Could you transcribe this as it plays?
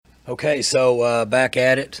Okay, so back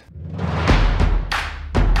at it.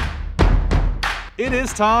 It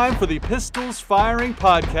is time for the Pistols Firing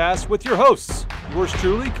Podcast with your hosts. Yours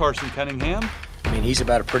truly, Carson Cunningham. I mean, he's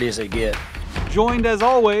about as pretty as they get. Joined as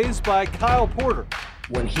always by Kyle Porter.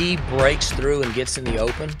 When he breaks through and gets in the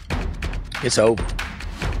open, it's over.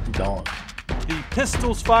 Gone. The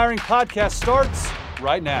Pistols Firing Podcast starts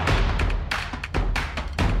right now.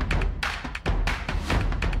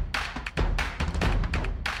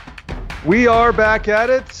 We are back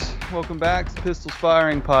at it. Welcome back to the Pistols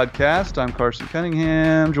Firing Podcast. I'm Carson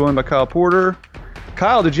Cunningham, joined by Kyle Porter.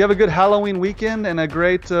 Kyle, did you have a good Halloween weekend and a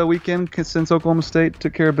great weekend since Oklahoma State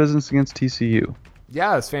took care of business against TCU?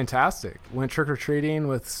 Yeah, it was fantastic. Went trick-or-treating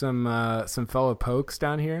with some fellow pokes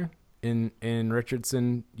down here in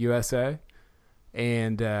Richardson, USA.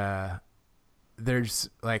 And there's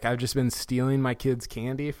I've just been stealing my kids'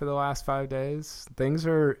 candy for the last 5 days. Things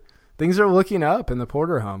are looking up in the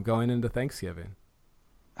Porter home going into Thanksgiving.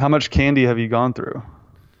 How much candy have you gone through?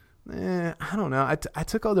 I don't know. I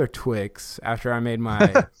took all their Twix after I made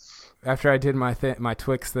my after I did my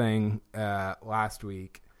Twix thing last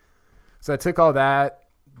week. So I took all that.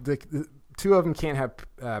 The two of them can't have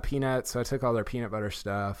peanuts, so I took all their peanut butter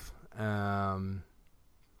stuff.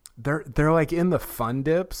 They're like in the Fun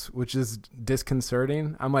Dips, which is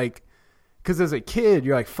disconcerting. I'm like, because as a kid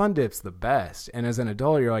you're like, Fun Dip's the best, and as an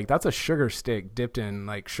adult you're like, that's a sugar stick dipped in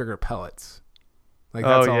like sugar pellets. Like,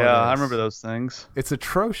 that's all yeah, I remember those things. It's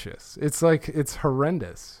atrocious. It's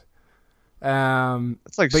horrendous.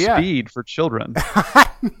 It's like speed for children. I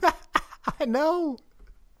know.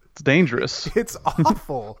 It's dangerous. It's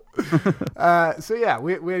awful. So yeah,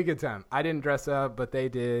 we had a good time. I didn't dress up, but they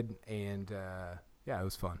did, and yeah, it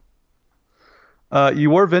was fun. You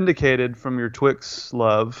were vindicated from your Twix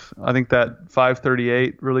love. I think that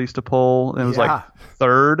 538 released a poll, and it was like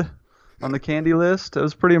third on the candy list. It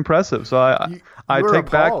was pretty impressive. So I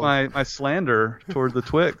take back my slander toward the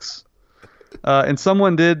Twix. And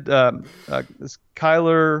someone did, this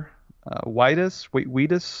Kyler Wheatus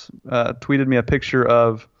tweeted me a picture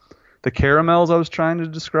of the caramels I was trying to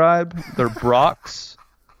describe. They're Brock's.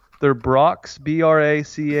 They're Brock's,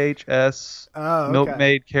 Brachs,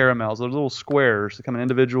 milk-made caramels. Those little squares. They come in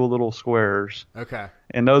individual little squares. Okay.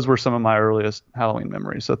 And those were some of my earliest Halloween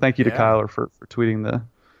memories. So thank you to Kyler for tweeting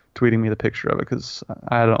me the picture of it, because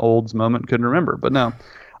I had an olds moment, couldn't remember. But no,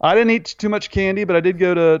 I didn't eat too much candy, but I did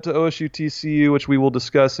go to OSU TCU, which we will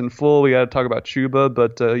discuss in full. We got to talk about Chuba,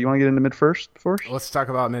 but you want to get into mid-first first? Let's talk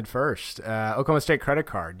about mid-first. Oklahoma State credit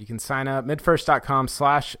card. You can sign up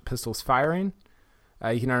midfirst.com/pistolsfiring.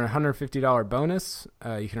 You can earn a $150 bonus.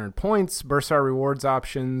 You can earn points, Bursar rewards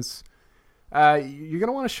options. You're going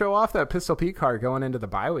to want to show off that Pistol Pete card going into the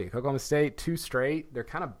bye week. Oklahoma State 2 straight. They're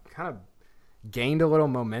kind of gained a little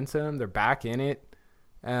momentum. They're back in it.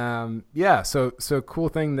 So cool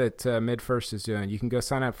thing that MidFirst is doing. You can go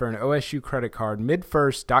sign up for an OSU credit card,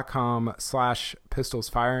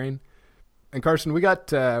 midfirst.com/pistolsfiring. And Carson, we got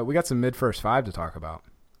some MidFirst 5 to talk about.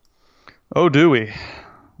 Oh, do we?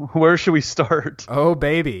 Where should we start? Oh,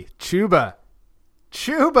 baby. Chuba.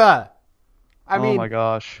 I mean, oh my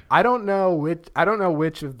gosh. I don't know which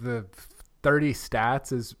of the 30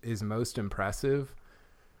 stats is most impressive,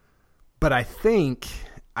 but I think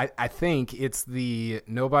it's the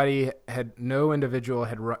no individual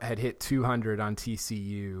had hit 200 on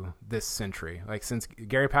TCU this century. Like, since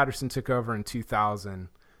Gary Patterson took over in 2000,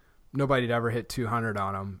 nobody had ever hit 200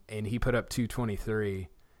 on him, and he put up 223.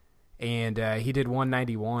 And he did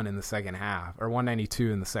 191 in the second half, or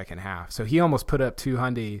 192 in the second half. So he almost put up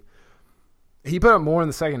 200. He put up more in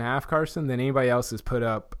the second half, Carson, than anybody else has put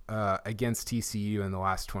up against TCU in the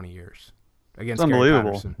last 20 years. Against Gary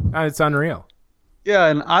Patterson. It's unreal. Yeah,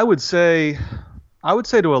 and I would say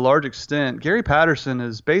to a large extent, Gary Patterson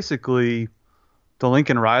is basically the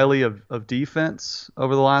Lincoln Riley of defense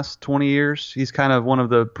over the last 20 years. He's kind of one of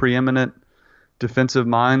the preeminent defensive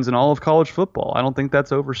minds in all of college football. I don't think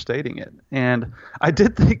that's overstating it. And I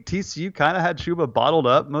did think TCU kind of had Chuba bottled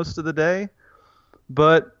up most of the day.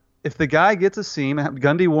 But if the guy gets a seam,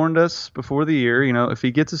 Gundy warned us before the year, if he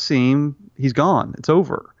gets a seam, he's gone. It's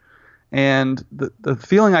over. And the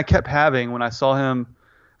feeling I kept having when I saw him,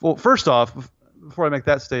 well, first off, before I make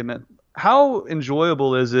that statement, how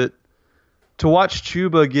enjoyable is it to watch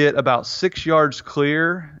Chuba get about 6 yards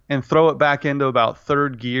clear and throw it back into about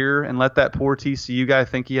third gear and let that poor TCU guy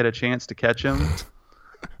think he had a chance to catch him?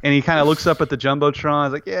 And he kind of looks up at the Jumbotron.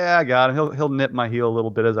 He's like, yeah, I got him. He'll nip my heel a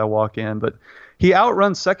little bit as I walk in. But he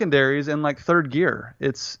outruns secondaries in like third gear.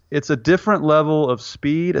 It's a different level of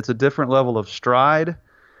speed. It's a different level of stride.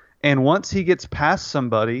 And once he gets past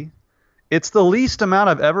somebody it's the least amount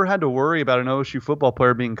I've ever had to worry about an OSU football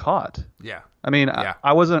player being caught. Yeah. I mean, Yeah.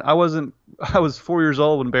 I was 4 years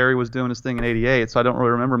old when Barry was doing his thing in '88, so I don't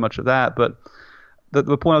really remember much of that. But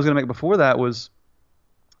the point I was going to make before that was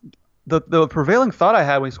the prevailing thought I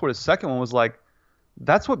had when he scored his second one was like,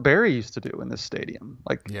 that's what Barry used to do in this stadium.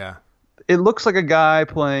 Like, Yeah. it looks like a guy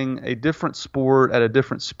playing a different sport at a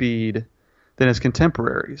different speed than his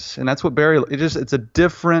contemporaries, and that's what Barry. It's a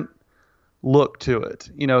different look to it.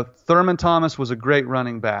 You know, Thurman Thomas was a great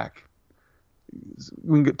running back.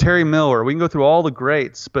 We can get Terry Miller. We can go through all the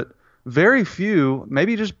greats, but very few,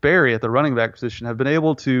 maybe just Barry at the running back position, have been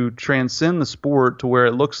able to transcend the sport to where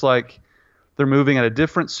it looks like they're moving at a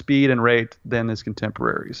different speed and rate than his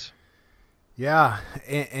contemporaries. Yeah,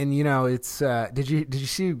 and you know, it's did you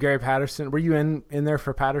see Gary Patterson? Were you in there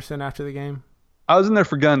for Patterson after the game? I was in there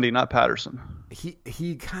for Gundy, not Patterson.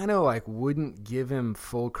 He kind of like wouldn't give him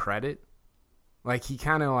full credit. Like, he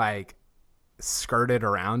kind of like skirted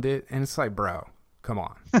around it, and it's like, bro, come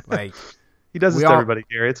on. Like, he does this to everybody,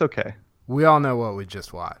 Gary. It's okay. We all know what we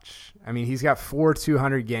just watched. I mean, he's got 4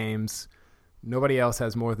 200 games. Nobody else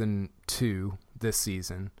has more than 2 this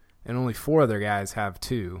season, and only 4 other guys have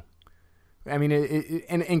 2. I mean,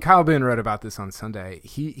 and Kyle Boone wrote about this on Sunday.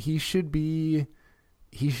 He should be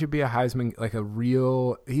a Heisman, like a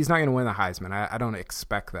real. He's not going to win the Heisman. I don't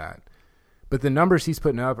expect that. But the numbers he's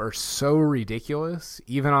putting up are so ridiculous,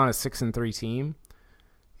 even on a 6-3 team,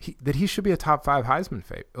 that he should be a top 5 Heisman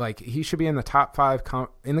favorite. Like, he should be in the top 5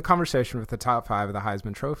 in the conversation with the top 5 of the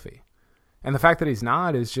Heisman Trophy. And the fact that he's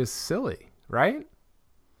not is just silly, right?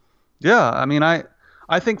 Yeah, I mean, I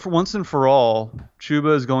think for once and for all,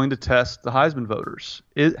 Chuba is going to test the Heisman voters.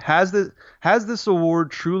 Has this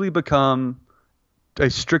award truly become a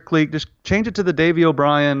strictly, just change it to the Davey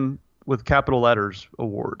O'Brien with capital letters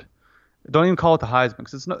award? Don't even call it the Heisman,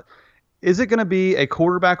 because it's not. Is it going to be a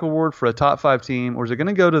quarterback award for a top 5 team, or is it going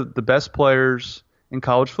to go to the best players in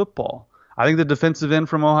college football? I think the defensive end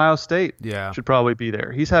from Ohio State should probably be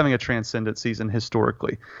there. He's having a transcendent season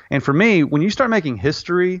historically. And for me, when you start making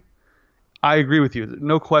history, I agree with you.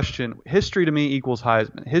 No question. History to me equals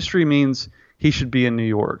Heisman. History means he should be in New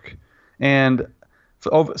York. And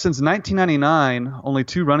since 1999, only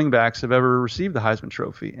 2 running backs have ever received the Heisman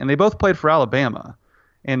Trophy, and they both played for Alabama.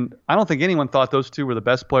 And I don't think anyone thought those 2 were the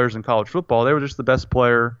best players in college football. They were just the best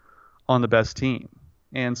player on the best team.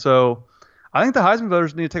 And so I think the Heisman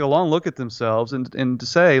voters need to take a long look at themselves and to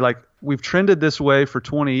say, like, we've trended this way for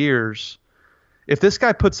 20 years. If this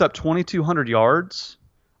guy puts up 2,200 yards,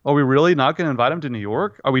 are we really not going to invite him to New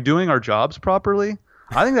York? Are we doing our jobs properly?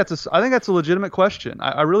 I think that's a legitimate question.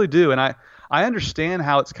 I really do. And I understand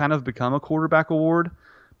how it's kind of become a quarterback award.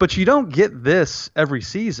 But you don't get this every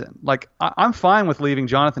season. Like, I'm fine with leaving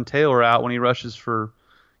Jonathan Taylor out when he rushes for,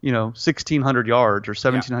 1,600 yards or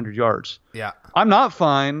 1,700 yards. Yeah. I'm not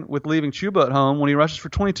fine with leaving Chuba at home when he rushes for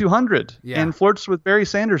 2,200 and flirts with Barry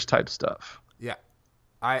Sanders type stuff. Yeah.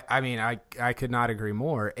 I mean, I could not agree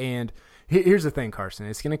more. And here's the thing, Carson.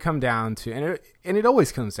 It's going to come down to, and it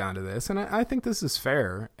always comes down to this, and I think this is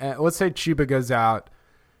fair. Let's say Chuba goes out,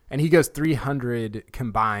 and he goes 300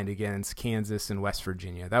 combined against Kansas and West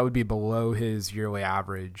Virginia. That would be below his yearly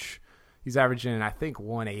average. He's averaging, I think,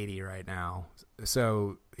 180 right now.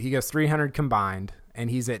 So he goes 300 combined, and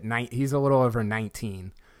he's a little over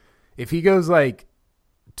 19. If he goes like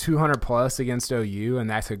 200 plus against OU, and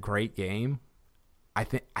that's a great game, I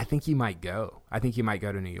think he might go. I think he might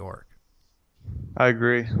go to New York. I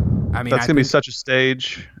agree. I mean, that's going to be such a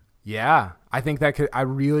stage. Yeah, I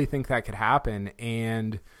really think that could happen,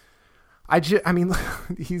 and I mean,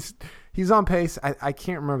 he's on pace. I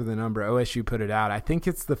can't remember the number. OSU put it out. I think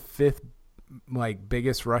it's the 5th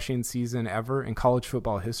biggest rushing season ever in college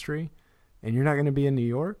football history, and you're not going to be in New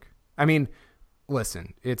York. I mean,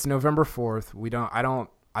 listen, it's November 4th. I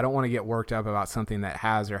don't want to get worked up about something that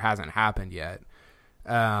has or hasn't happened yet.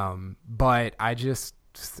 But I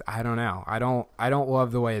don't know. I don't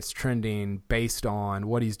love the way it's trending based on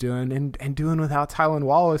what he's doing and doing without Tylan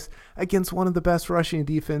Wallace against one of the best rushing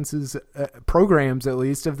defenses programs, at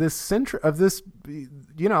least of this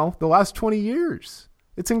the last 20 years.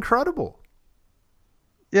 It's incredible.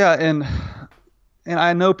 Yeah, and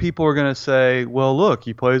I know people are going to say, well, look,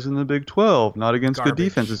 he plays in the Big 12, not against Garbage. good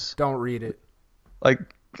defenses. Don't read it.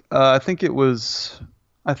 Like, I think it was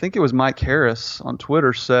Mike Harris on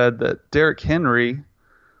Twitter said that Derrick Henry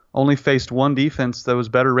only faced one defense that was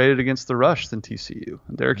better rated against the rush than TCU.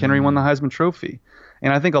 And Derrick Henry won the Heisman Trophy.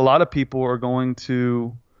 And I think a lot of people are going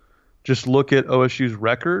to just look at OSU's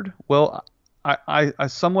record. Well, I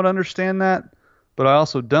somewhat understand that, but I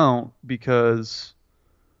also don't, because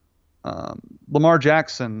Lamar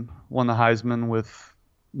Jackson won the Heisman with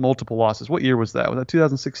multiple losses. What year was that? Was that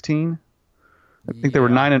 2016? I think they were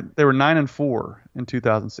 9-4 in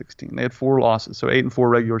 2016. They had 4 losses, so 8-4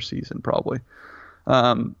 regular season probably.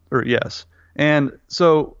 Yes. And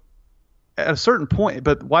so at a certain point,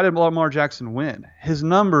 but why did Lamar Jackson win? His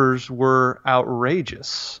numbers were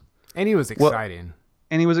outrageous. And he was exciting.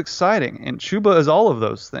 And Chuba is all of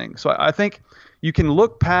those things. So I think you can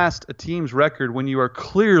look past a team's record when you are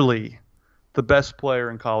clearly the best player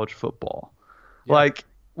in college football. Yeah. Like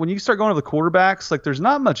when you start going to the quarterbacks, like there's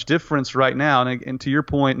not much difference right now. And to your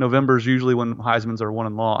point, November is usually when Heisman's are won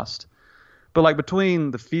and lost. But like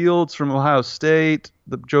between the Fields from Ohio State,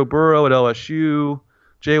 the Joe Burrow at LSU,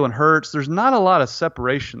 Jalen Hurts, there's not a lot of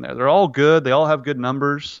separation there. They're all good. They all have good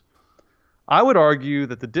numbers. I would argue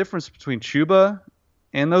that the difference between Chuba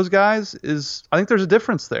and those guys is, I think there's a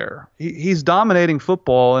difference there. He's dominating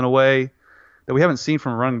football in a way that we haven't seen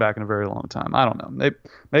from a running back in a very long time. I don't know.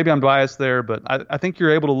 Maybe I'm biased there, but I think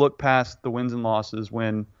you're able to look past the wins and losses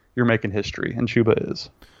when you're making history, and Chuba is.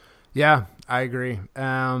 Yeah, I agree.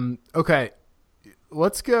 Okay,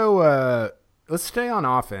 let's go. Let's stay on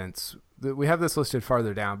offense. We have this listed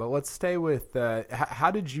farther down, but let's stay with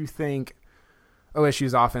how did you think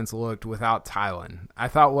OSU's offense looked without Tylan? I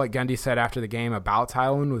thought what Gundy said after the game about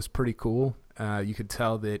Tylan was pretty cool. You could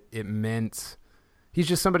tell that it meant he's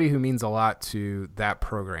just somebody who means a lot to that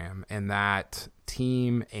program and that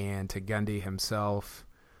team and to Gundy himself.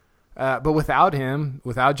 But without him,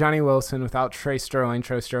 without Johnny Wilson, without Trey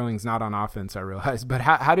Sterling's not on offense, I realize. But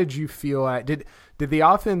how did you feel? Did the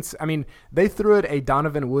offense? I mean, they threw it a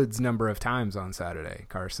Donovan Woods number of times on Saturday,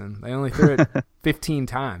 Carson. They only threw it 15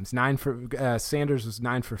 times. Sanders was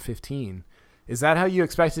 9 for 15. Is that how you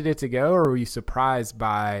expected it to go, or were you surprised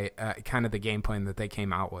by kind of the game plan that they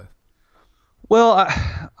came out with? Well,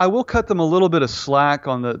 I will cut them a little bit of slack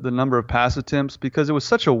on the number of pass attempts because it was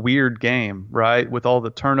such a weird game, right, with all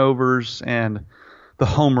the turnovers and the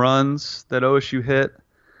home runs that OSU hit.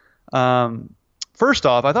 First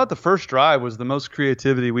off, I thought the first drive was the most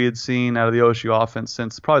creativity we had seen out of the OSU offense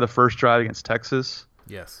since probably the first drive against Texas.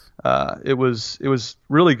 Yes. It was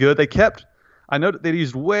really good. I know they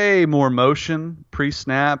used way more motion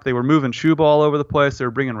pre-snap. They were moving Chuba all over the place. They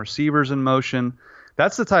were bringing receivers in motion.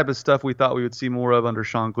 That's the type of stuff we thought we would see more of under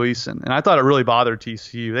Sean Gleason. And I thought it really bothered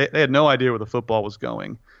TCU. They had no idea where the football was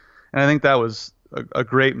going. And I think that was a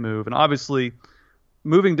great move. And obviously,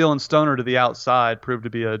 moving Dylan Stoner to the outside proved to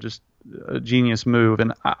be just a genius move.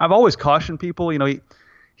 And I've always cautioned people,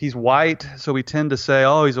 he's white, so we tend to say,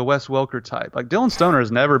 oh, he's a Wes Welker type. Like Dylan Stoner has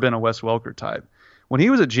never been a Wes Welker type. When he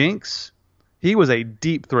was at Jinx, he was a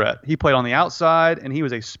deep threat. He played on the outside, and he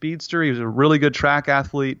was a speedster. He was a really good track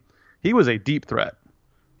athlete. He was a deep threat.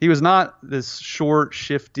 He was not this short,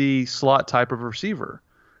 shifty slot type of receiver.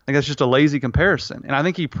 I think that's just a lazy comparison. And I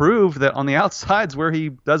think he proved that on the outside's where he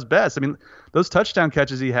does best. I mean, those touchdown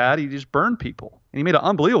catches he just burned people. And he made an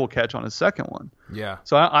unbelievable catch on his second one. Yeah.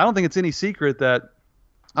 So I don't think it's any secret that,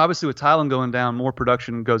 obviously with Tylan going down, more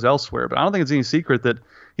production goes elsewhere. But I don't think it's any secret that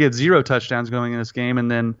he had 0 touchdowns going in this game. And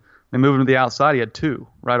then they moved him to the outside. He had 2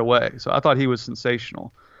 right away. So I thought he was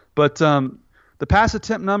sensational. But the pass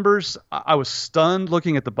attempt numbers, I was stunned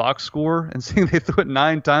looking at the box score and seeing they threw it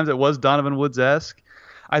 9 times. It was Donovan Woods-esque.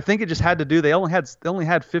 I think it just had to do. They only had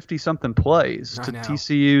 50-something plays to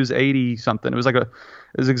TCU's 80-something. It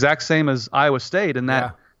was exact same as Iowa State in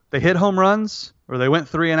that they hit home runs or they went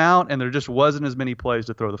 3 and out, and there just wasn't as many plays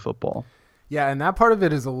to throw the football. Yeah, and that part of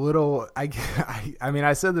it is a little. I mean,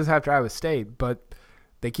 I said this after Iowa State, but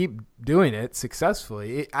they keep doing it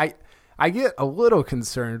successfully. I get a little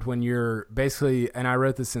concerned when you're basically, and I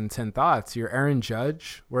wrote this in 10 Thoughts, you're Aaron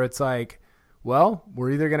Judge, where it's like, well,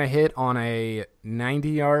 we're either going to hit on a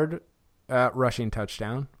 90-yard rushing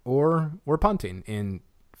touchdown or we're punting in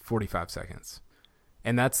 45 seconds.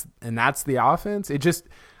 And that's the offense. It just,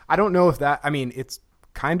 I don't know if that, I mean, it's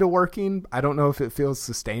kind of working. I don't know if it feels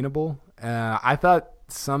sustainable. I thought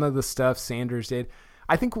some of the stuff Sanders did,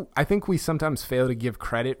 I think we sometimes fail to give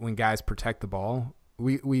credit when guys protect the ball.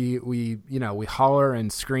 We holler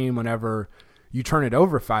and scream whenever you turn it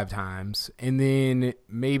over 5 times, and then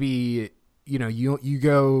maybe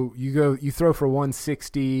you throw for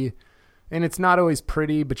 160, and it's not always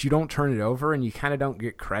pretty, but you don't turn it over, and you kind of don't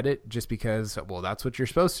get credit just because, well, that's what you're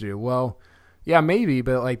supposed to do. Well, yeah, maybe,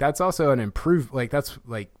 but like that's also an improve. Like that's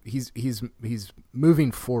like he's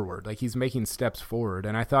moving forward, like he's making steps forward,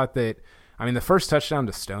 and I thought that, I mean, the first touchdown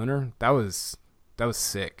to Stoner, that was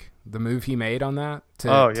sick. The move he made on that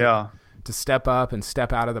to step up and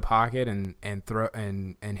step out of the pocket and throw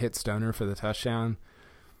and hit Stoner for the touchdown,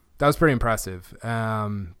 that was pretty impressive.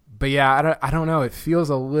 But yeah, I don't know. It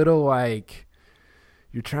feels a little like,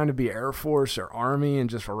 you're trying to be Air Force or Army and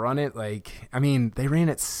just run it. Like, I mean, they ran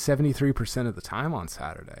it 73% of the time on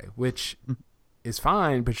Saturday, which is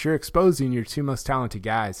fine, but you're exposing your two most talented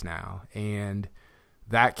guys now, and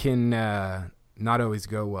that can not always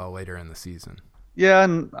go well later in the season. Yeah,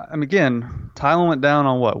 and again, Tylan went down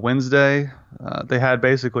on Wednesday. They had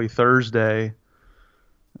basically Thursday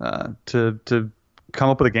to come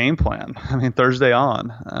up with a game plan. I mean, Thursday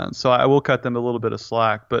on. So I will cut them a little bit of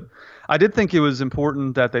slack. But I did think it was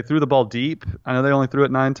important that they threw the ball deep. I know they only threw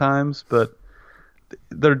it 9 times, but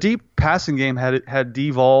their deep passing game had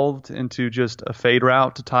devolved into just a fade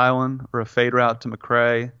route to Tylan or a fade route to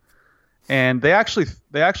McCray. And they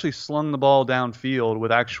actually slung the ball downfield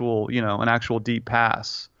with an actual deep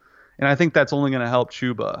pass. And I think that's only going to help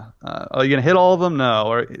Chuba. Are you going to hit all of them? No.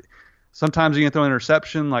 Or sometimes you're going to throw an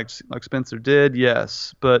interception like Spencer did,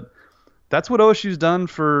 yes. But that's what OSU's done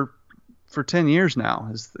for 10 years now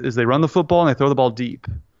is they run the football and they throw the ball deep.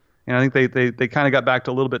 And I think they kind of got back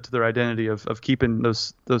to a little bit to their identity of keeping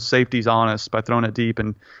those safeties honest by throwing it deep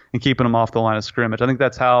and keeping them off the line of scrimmage. I think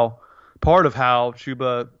that's part of how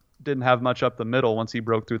Chuba didn't have much up the middle once he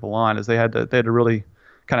broke through the line, is they had to really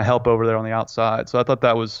kind of help over there on the outside. So I thought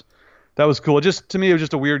that was cool. Just to me, it was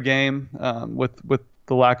just a weird game with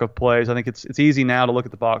the lack of plays. I think it's easy now to look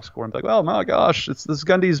at the box score and be like, oh my gosh, this is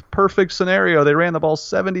Gundy's perfect scenario. They ran the ball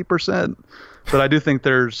 70%. But I do think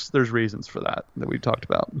there's reasons for that we talked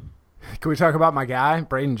about. Can we talk about my guy,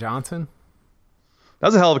 Braden Johnson? That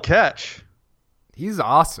was a hell of a catch. He's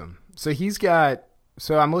awesome.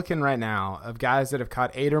 So I'm looking right now of guys that have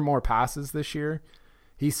caught 8 or more passes this year.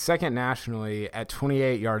 He's second nationally at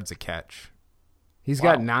 28 yards a catch. He's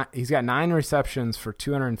got 9 receptions for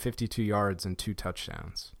 252 yards and 2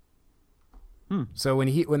 touchdowns. So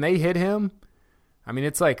when they hit him, I mean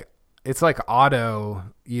it's like auto,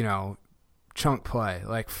 chunk play,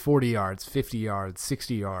 like 40 yards, 50 yards,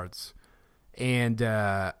 60 yards. And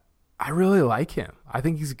I really like him. I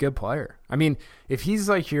think he's a good player. I mean, if he's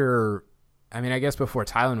like I guess before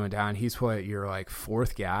Tylan went down, he's your like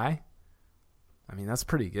 4th guy. I mean, that's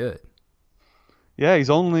pretty good. Yeah, he's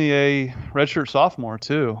only a redshirt sophomore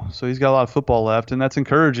too, so he's got a lot of football left, and that's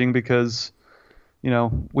encouraging because, we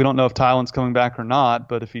don't know if Tylan's coming back or not.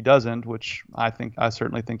 But if he doesn't, which I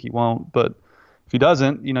certainly think he won't, but if he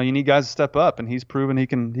doesn't, you need guys to step up, and he's proven he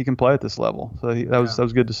can play at this level. So that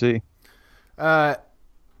was good to see.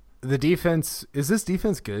 The defense, is this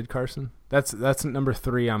defense good, Carson? That's number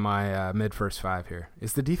 3 on my mid first 5 here.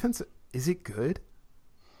 Is the defense, is it good?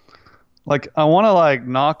 Like, I want to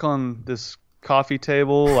knock on this coffee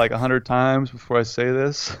table 100 times before I say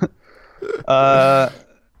this.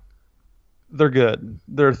 They're good.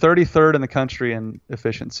 They're 33rd in the country in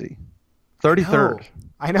efficiency. 33rd.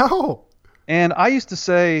 I know. And I used to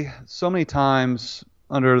say so many times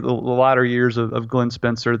under the latter years of Glenn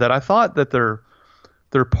Spencer that I thought that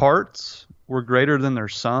their parts were greater than their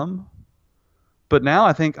sum. But now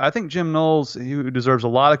I think Jim Knowles, who deserves a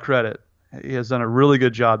lot of credit, he has done a really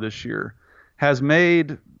good job this year, has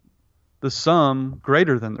made the sum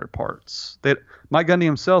greater than their parts. Mike Gundy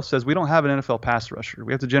himself says we don't have an NFL pass rusher.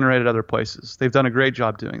 We have to generate at other places. They've done a great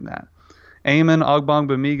job doing that. Amon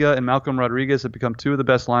Ogbongbemiga and Malcolm Rodriguez have become 2 of the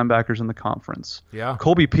best linebackers in the conference. Yeah.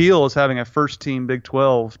 Colby Peel is having a first-team Big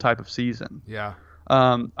 12 type of season. Yeah.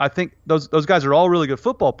 I think those guys are all really good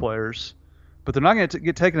football players, but they're not going to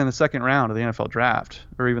get taken in the second round of the NFL draft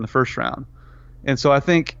or even the first round. And so I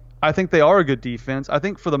think they are a good defense. I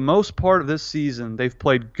think for the most part of this season, they've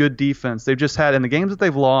played good defense. They've just had, in the games that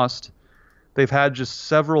they've lost, they've had just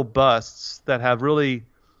several busts that have really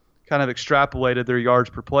kind of extrapolated their yards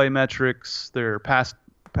per play metrics, their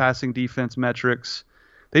passing defense metrics.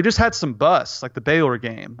 They just had some busts, like the Baylor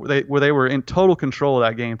game, where they were in total control of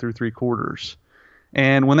that game through 3 quarters.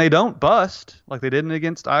 And when they don't bust, like they didn't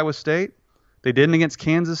against Iowa State, they didn't against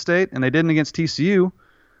Kansas State, and they didn't against TCU,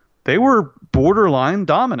 they were borderline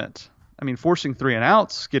dominant. I mean, forcing 3 and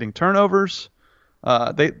outs, getting turnovers.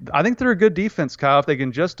 I think they're a good defense, Kyle, if they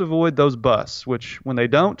can just avoid those busts, which when they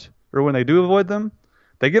don't, or when they do avoid them,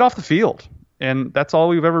 they get off the field. And that's all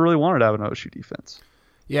we've ever really wanted out of an OSU defense.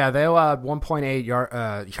 Yeah, they allowed 1.8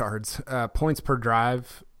 yards, points per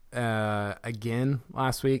drive again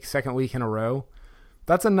last week, second week in a row.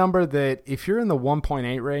 That's a number that if you're in the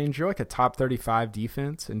 1.8 range, you're like a top 35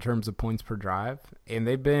 defense in terms of points per drive. And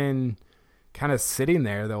they've been kind of sitting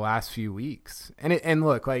there the last few weeks. And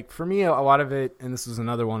look, like for me, a lot of it, and this is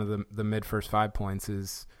another one of the mid first 5 points,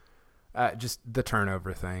 is just the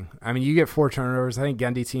turnover thing. I mean, you get 4 turnovers. I think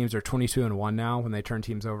Gundy teams are 22-1 now when they turn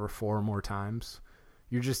teams over 4 or more times.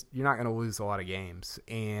 You're not going to lose a lot of games.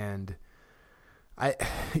 And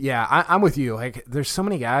I'm with you. Like, there's so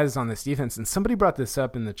many guys on this defense, and somebody brought this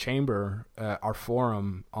up in the chamber, our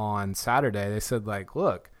forum on Saturday. They said, like,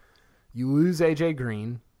 look, you lose AJ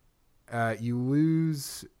Green, you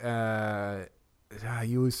lose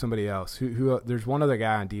somebody else. Who? There's one other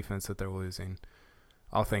guy on defense that they're losing.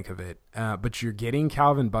 I'll think of it. But you're getting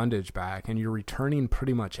Calvin Bundage back, and you're returning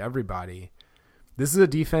pretty much everybody. This is a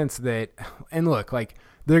defense that, and look, like,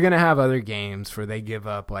 they're going to have other games where they give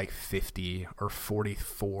up like 50 or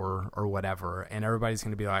 44 or whatever, and everybody's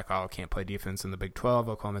going to be like, oh, can't play defense in the Big 12,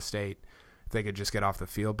 Oklahoma State, if they could just get off the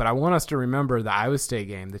field. But I want us to remember the Iowa State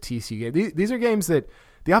game, the TCU game. These are games that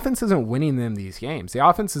the offense isn't winning them these games. The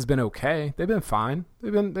offense has been okay. They've been fine.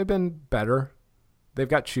 They've been better. They've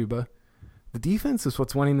got Chuba. The defense is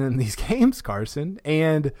what's winning them these games, Carson,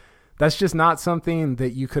 and that's just not something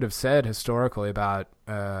that you could have said historically about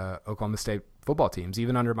Oklahoma State football teams,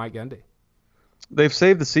 even under Mike Gundy. They've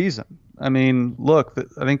saved the season. I mean, look,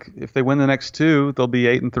 I think if they win the next two, they'll be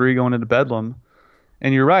 8-3 going into Bedlam.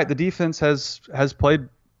 And you're right, the defense has played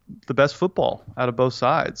the best football out of both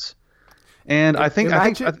sides. And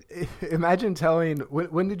imagine telling.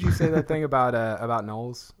 When did you say that thing about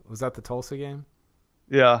Knowles? Was that the Tulsa game?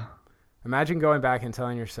 Yeah. Imagine going back and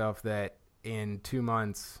telling yourself that in 2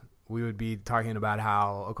 months we would be talking about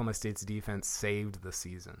how Oklahoma State's defense saved the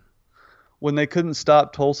season. When they couldn't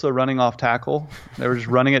stop Tulsa running off tackle, they were just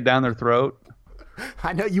running it down their throat.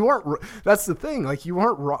 I know you weren't. That's the thing. Like, you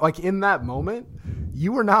weren't wrong. Like, in that moment,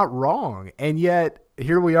 you were not wrong. And yet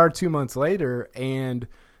here we are 2 months later, and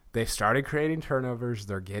they've started creating turnovers.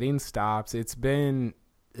 They're getting stops. It's been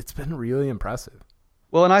really impressive.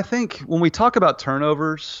 Well, and I think when we talk about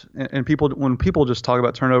turnovers, and when people just talk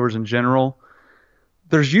about turnovers in general,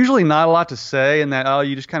 there's usually not a lot to say in that, oh,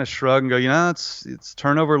 you just kind of shrug and go, it's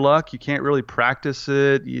turnover luck. You can't really practice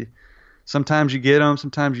it. Sometimes you get them,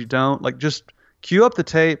 sometimes you don't. Like, just cue up the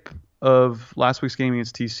tape of last week's game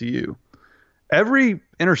against TCU. Every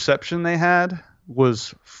interception they had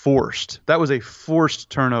was forced. That was a forced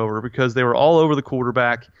turnover because they were all over the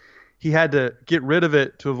quarterback. He had to get rid of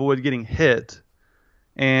it to avoid getting hit.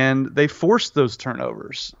 And they forced those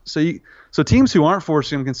turnovers. So teams who aren't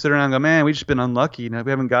forcing them consider now and go, man, we've just been unlucky. We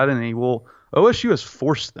haven't got any. Well, OSU has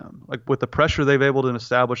forced them, like, with the pressure they've able to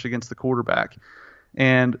establish against the quarterback.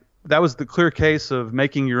 And that was the clear case of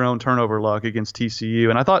making your own turnover luck against TCU.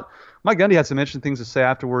 And I thought Mike Gundy had some interesting things to say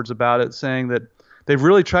afterwards about it, saying that they've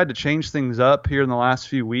really tried to change things up here in the last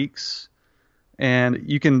few weeks. And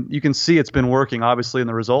you can see it's been working, obviously, in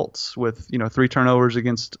the results with 3 turnovers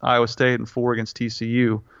against Iowa State and 4 against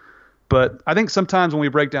TCU. But I think sometimes when we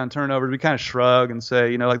break down turnovers, we kind of shrug and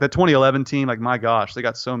say, like that 2011 team, like, my gosh, they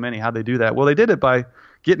got so many. How'd they do that? Well, they did it by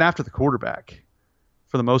getting after the quarterback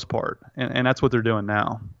for the most part, and that's what they're doing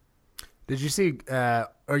now. Did you see,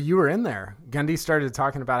 or you were in there, Gundy started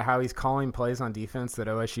talking about how he's calling plays on defense that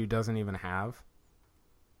OSU doesn't even have?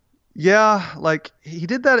 Yeah, like, he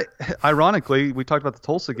did that. Ironically, we talked about the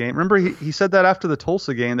Tulsa game. Remember, he said that after the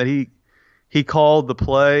Tulsa game that he called the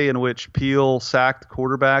play in which Peel sacked the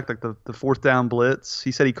quarterback, like the 4th down blitz.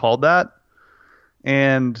 He said he called that.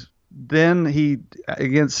 And then he,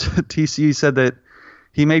 against TCU, said that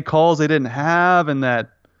he made calls they didn't have and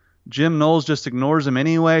that Jim Knowles just ignores him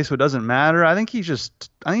anyway, so it doesn't matter. I think he's just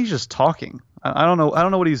talking. I don't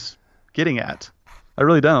know what he's getting at. I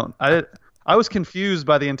really don't. I was confused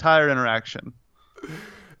by the entire interaction.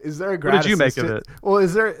 Is there a grad What did you assistant? make of it? Well,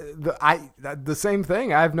 is there the same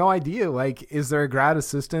thing? I have no idea. Like, is there a grad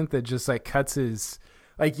assistant that just like cuts his,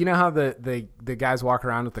 like, you know how the guys walk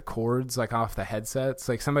around with the cords like off the headsets?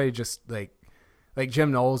 Like, somebody just like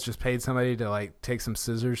Jim Knowles just paid somebody to like take some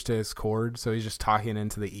scissors to his cord, so he's just talking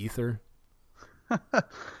into the ether.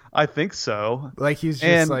 I think so. Like, he's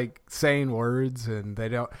just like saying words, and they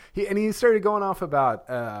don't. He started going off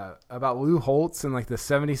about Lou Holtz and like the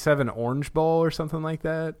 '77 Orange Bowl or something like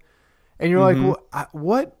that. And you're like,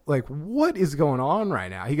 what is going on right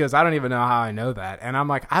now? He goes, I don't even know how I know that. And I'm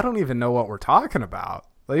like, I don't even know what we're talking about.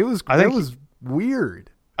 Like, it was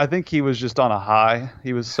weird. I think he was just on a high.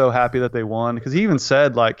 He was so happy that they won, because he even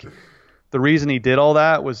said, like, the reason he did all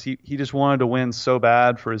that was he just wanted to win so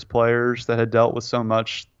bad for his players that had dealt with so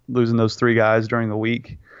much, losing those 3 guys during the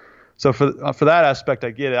week. So for that aspect,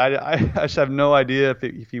 I get it. I just have no idea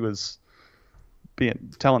if he was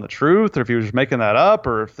telling the truth, or if he was just making that up,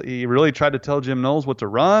 or if he really tried to tell Jim Knowles what to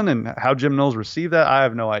run and how Jim Knowles received that. I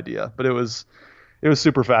have no idea. But it was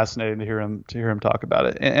super fascinating to hear him talk about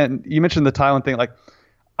it. And you mentioned the Tylan thing. Like,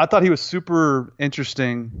 I thought he was super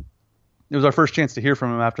interesting. It was our first chance to hear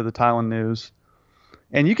from him after the Tylan news.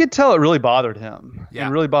 And you could tell it really bothered him. Yeah.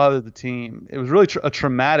 It really bothered the team. It was really a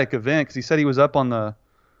traumatic event, because he said he was up on the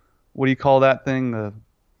what do you call that thing?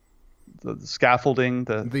 The scaffolding,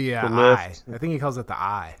 the eye. lift. I think he calls it the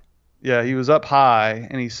eye. Yeah, he was up high,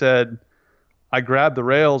 and he said, "I grabbed the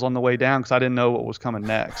rails on the way down because I didn't know what was coming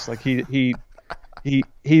next." Like he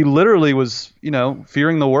literally was,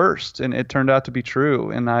 fearing the worst, and it turned out to be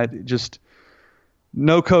true. And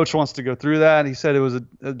no coach wants to go through that. He said it was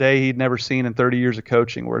a day he'd never seen in 30 years of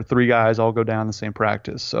coaching, where 3 guys all go down the same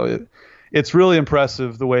practice. So it's really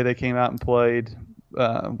impressive the way they came out and played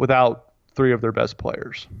without 3 of their best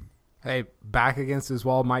players. Hey, back against his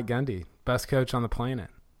wall, Mike Gundy, best coach on the planet.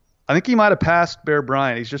 I think he might have passed Bear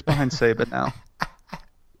Bryant. He's just behind Saban now.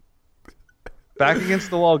 Back against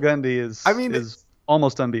the wall, Gundy is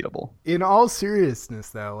almost unbeatable. In all seriousness,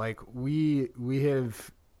 though, like we have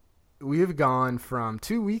gone from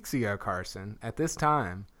 2 weeks ago, Carson, at this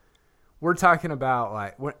time, we're talking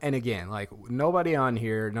about and again, nobody on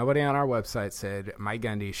here, nobody on our website said Mike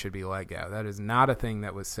Gundy should be let go. That is not a thing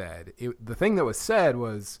that was said. The thing that was said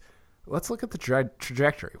was, let's look at the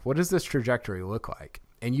trajectory. What does this trajectory look like?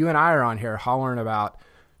 And you and I are on here hollering about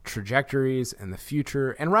trajectories and the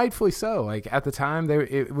future, and rightfully so. Like at the time,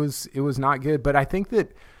 it was not good. But I think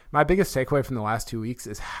that my biggest takeaway from the last 2 weeks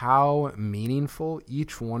is how meaningful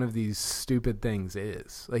each one of these stupid things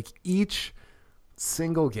is. Like each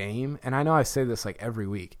single game, and I know I say this like every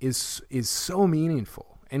week, is so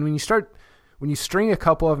meaningful. And when you string a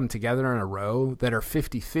couple of them together in a row that are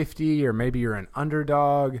 50-50, or maybe you're an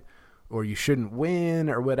underdog, or you shouldn't win,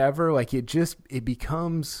 or whatever, like it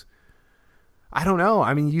becomes, I don't know.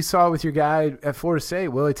 I mean, you saw it with your guy at Florida State,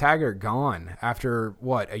 Willie Taggart, gone after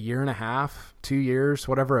a year and a half, 2 years,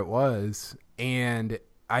 whatever it was. And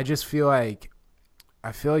I just feel like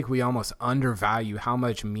we almost undervalue how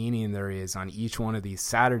much meaning there is on each one of these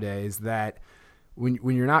Saturdays, that when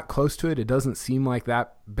you're not close to it, it doesn't seem like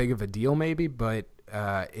that big of a deal maybe, but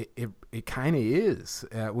it kind of is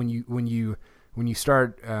when you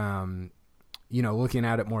start looking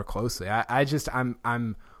at it more closely.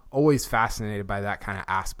 I'm always fascinated by that kind of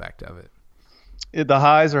aspect of it. The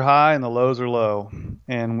highs are high and the lows are low,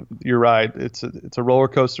 and you're right. It's a roller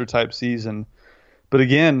coaster type season. But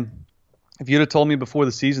again, if you'd have told me before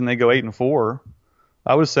the season they go 8-4,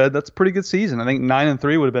 I would have said that's a pretty good season. I think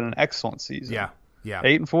 9-3 would have been an excellent season. Yeah.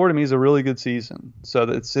 8-4 to me is a really good season. So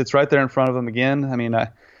it's right there in front of them again. I mean,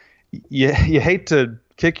 you hate to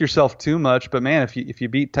kick yourself too much, but man, if you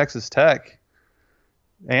beat Texas Tech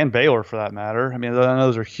and Baylor for that matter, I mean, I know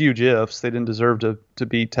those are huge ifs. They didn't deserve to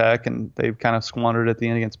beat Tech, and they've kind of squandered at the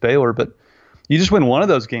end against Baylor. But you just win one of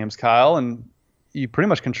those games, Kyle, and you pretty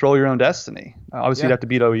much control your own destiny. Obviously, you'd have to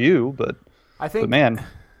beat OU, but I think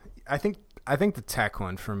the Tech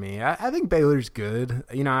one for me. I think Baylor's good.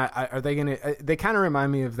 Are they gonna? They kind of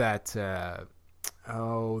remind me of that.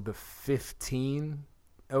 The 15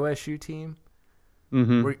 OSU team.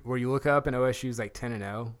 Mm-hmm. Where you look up and OSU's like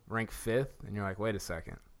 10-0, ranked 5th, and you're like, wait a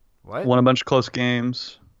second, what? Won a bunch of close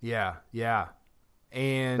games. Yeah.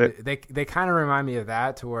 And they kind of remind me of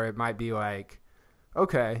that, to where it might be like,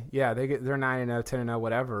 okay, yeah, they're 9-0, 10-0,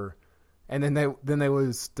 whatever, and then they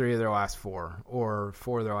lose 3 of their last 4, or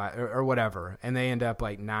 4 of their last, or whatever, and they end up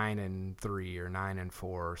like 9-3 or 9-4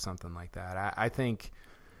 or something like that. I think.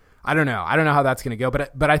 I don't know how that's going to go,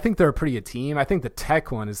 but I think they're a pretty good team. I think the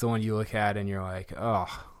Tech one is the one you look at and you're like, oh,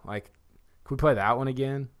 like, can we play that one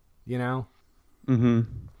again? Mm-hmm.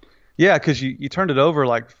 Yeah, because you turned it over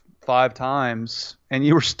like 5 times and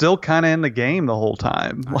you were still kind of in the game the whole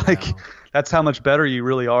time. That's how much better you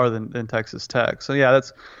really are than Texas Tech. So yeah,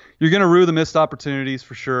 you're going to rue the missed opportunities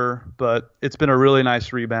for sure, but it's been a really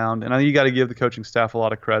nice rebound, and I think you got to give the coaching staff a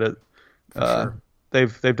lot of credit. Sure.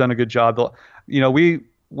 They've done a good job.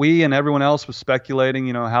 We and everyone else was speculating,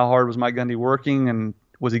 how hard was Mike Gundy working, and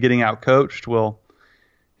was he getting out-coached? Well,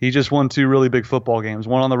 he just won 2 really big football games,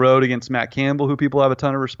 one on the road against Matt Campbell, who people have a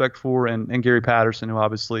ton of respect for, and Gary Patterson, who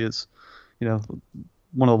obviously is, one of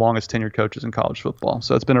the longest tenured coaches in college football.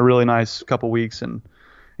 So it's been a really nice couple weeks, and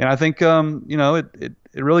I think it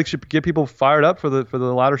really should get people fired up for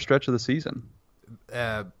the latter stretch of the season.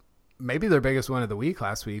 Maybe their biggest one of the week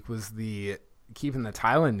last week was keeping the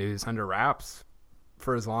Tylan news under wraps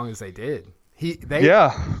for as long as they did. They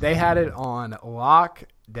had it on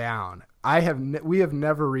lockdown. We have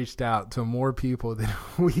never reached out to more people than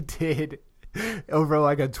we did over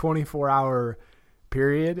like a 24-hour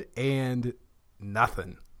period, and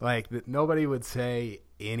nothing. Like, nobody would say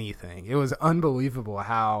anything. It was unbelievable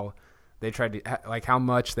how how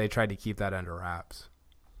much they tried to keep that under wraps.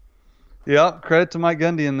 Yeah, credit to Mike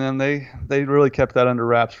Gundy and them. They really kept that under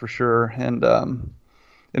wraps for sure. And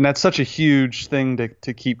And that's such a huge thing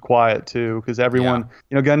to keep quiet too, because everyone,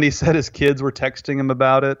 Gundy said his kids were texting him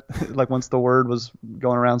about it, like once the word was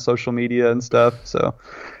going around social media and stuff. So,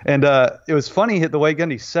 and it was funny the way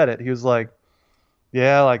Gundy said it. He was like,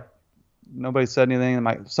 "Yeah, like nobody said anything,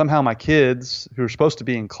 and somehow my kids who are supposed to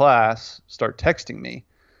be in class start texting me,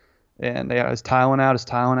 and is Tylan out? Is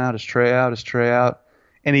Tylan out? Is Trey out? Is Trey out?"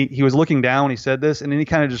 And he was looking down when he said this, and then he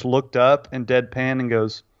kind of just looked up and deadpan and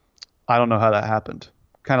goes, "I don't know how that happened."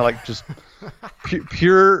 Kind of like just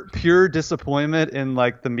pure disappointment in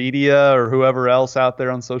like the media or whoever else out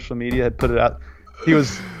there on social media had put it out.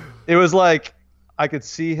 It was like I could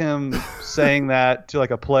see him saying that to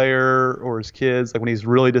like a player or his kids, like when he's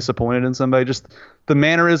really disappointed in somebody. Just the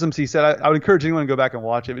mannerisms he said. I would encourage anyone to go back and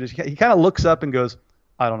watch it. But he kind of looks up and goes,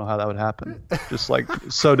 "I don't know how that would happen." Just like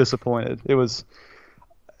so disappointed. It was.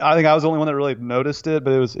 I think I was the only one that really noticed it,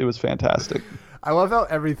 but it was fantastic. I love how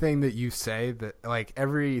everything that you say, that like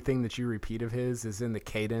everything that you repeat of his is in the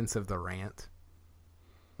cadence of the rant.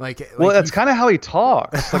 Well, that's kind of how he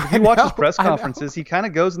talks. Like if you watch his press conferences, he kind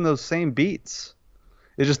of goes in those same beats.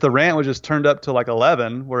 It's just the rant was just turned up to like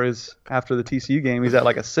 11, whereas after the TCU game, he's at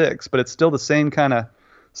like a 6. But it's still the same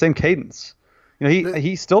cadence.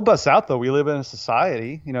 He still busts out though. We live in a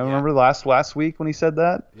society. Remember last week when he said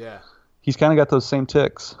that? Yeah. He's kind of got those same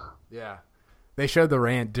ticks. Yeah. They showed the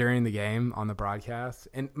rant during the game on the broadcast.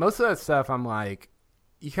 And most of that stuff, I'm like,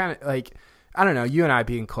 you kind of like, I don't know, you and I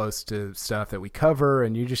being close to stuff that we cover,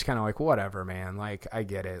 and you're just kind of like, whatever, man. Like, I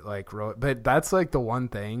get it. Like, but that's like the one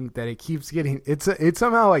thing that it keeps getting, it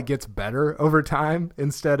somehow like gets better over time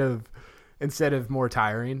instead of more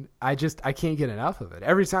tiring. I can't get enough of it.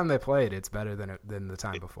 Every time they play it, it's better than the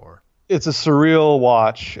time before. It's a surreal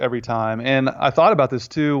watch every time. And I thought about this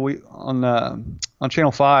too. We on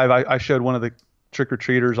Channel 5, I showed one of the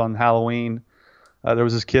trick-or-treaters on Halloween. There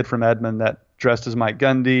was this kid from Edmond that dressed as Mike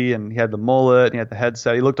Gundy, and he had the mullet, and he had the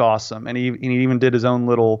headset. He looked awesome. And he even did his own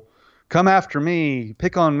little, "Come after me,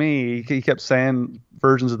 pick on me." He kept saying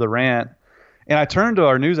versions of the rant. And I turned to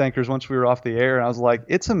our news anchors once we were off the air, and I was like,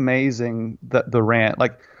 it's amazing that the rant,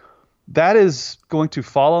 like, that is going to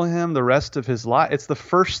follow him the rest of his life. It's the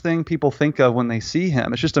first thing people think of when they see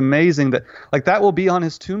him. It's just amazing that will be on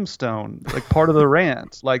his tombstone, like part of the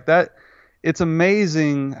rant. Like that, it's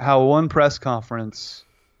amazing how one press conference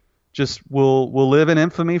just will live in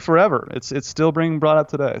infamy forever. It's still being brought up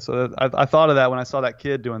today. So I thought of that when I saw that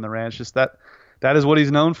kid doing the rant. It's just that is what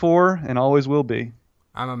he's known for and always will be.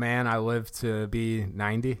 I'm a man. I live to be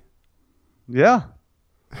 90. Yeah.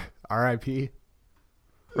 R.I.P.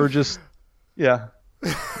 Or just, yeah.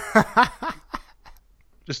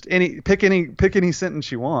 Just pick any sentence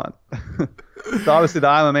you want. So obviously the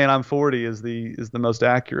 "I'm a man, I'm 40" is the most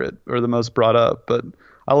accurate or the most brought up, but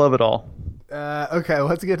I love it all. Okay,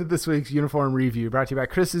 let's get to this week's uniform review, brought to you by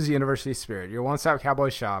Chris's University Spirit, your one-stop Cowboy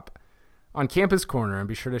shop on Campus Corner, and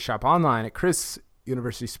be sure to shop online at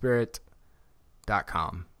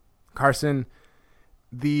chrisuniversityspirit.com. Carson,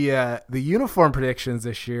 the uniform predictions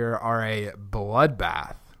this year are a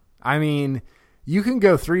bloodbath. I mean, you can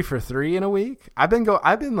go 3 for 3 in a week. I've been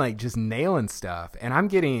like just nailing stuff, and I'm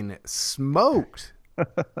getting smoked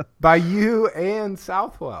by you and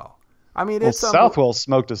Southwell. I mean, Southwell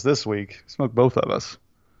smoked us this week. Smoked both of us.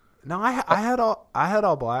 No, I had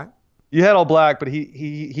all black. You had all black, but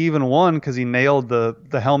he even won because he nailed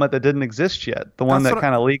the helmet that didn't exist yet, the one that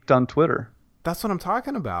kind of leaked on Twitter. That's what I'm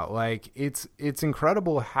talking about. Like it's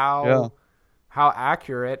incredible how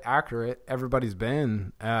accurate everybody's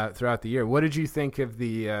been throughout the year. What did you think of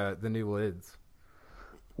the new lids?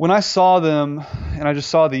 When I saw them, and I just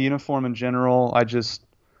saw the uniform in general, I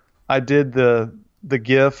did the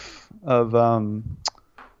GIF of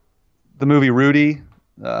the movie Rudy,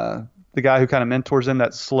 the guy who kind of mentors him,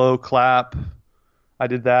 that slow clap. I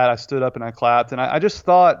did that. I stood up and I clapped, and I just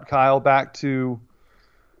thought, Kyle, back to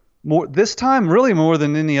this time, really more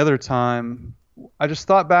than any other time. I just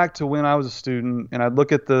thought back to when I was a student, and I'd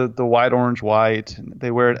look at the white, orange, white, and they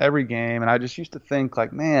wear it every game, and I just used to think,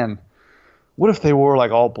 like, man, what if they wore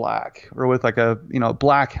like all black or with like a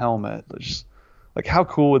black helmet? Just like, how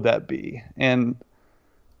cool would that be? And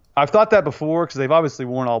I've thought that before because they've obviously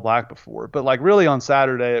worn all black before, but like really on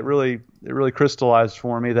Saturday, it really crystallized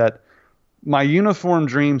for me that my uniform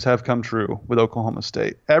dreams have come true with Oklahoma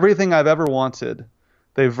State. Everything I've ever wanted,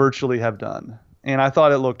 they virtually have done. And I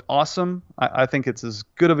thought it looked awesome. I think it's as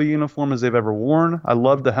good of a uniform as they've ever worn. I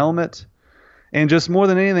loved the helmet. And just more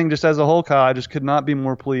than anything, just as a whole, Kyle, I just could not be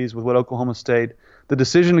more pleased with what Oklahoma State, the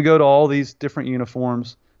decision to go to all these different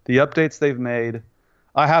uniforms, the updates they've made.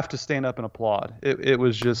 I have to stand up and applaud. It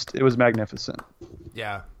was magnificent.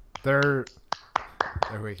 Yeah. There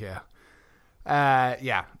we go.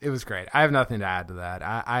 Yeah, it was great. I have nothing to add to that.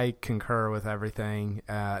 I concur with everything.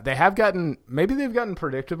 They've gotten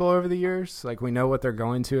predictable over the years. Like, we know what they're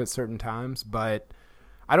going to at certain times, but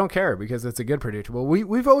I don't care because it's a good predictable.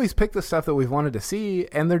 We've always picked the stuff that we've wanted to see,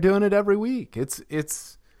 and they're doing it every week.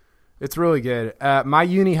 It's really good. My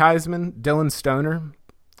uni Heisman, Dylan Stoner.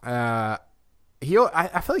 I feel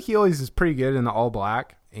like he always is pretty good in the all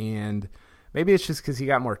black, and maybe it's just because he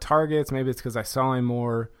got more targets. Maybe it's because I saw him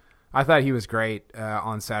more. I thought he was great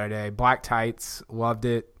on Saturday. Black tights, loved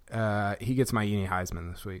it. He gets my uni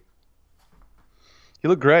Heisman this week. He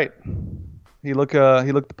looked great. He looked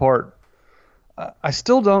the part. I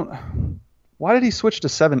still don't. Why did he switch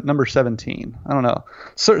to number 17? I don't know.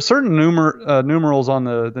 Certain numerals on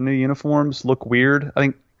the new uniforms look weird. I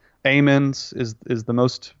think Amon's is the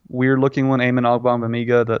most weird looking one. Amon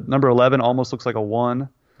Ogbongbemiga. The number 11 almost looks like a 1.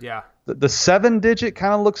 Yeah. The 7 digit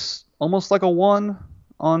kind of looks almost like a 1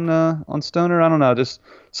 on Stoner. I don't know. Just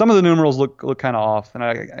some of the numerals look kind of off, and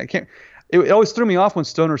I can't. It always threw me off when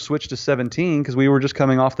Stoner switched to 17 because we were just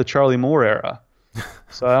coming off the Charlie Moore era.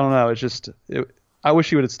 So I don't know. It's just I wish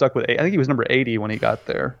he would have stuck with 8. I think he was number 80 when he got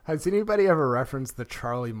there. Has anybody ever referenced the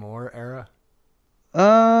Charlie Moore era?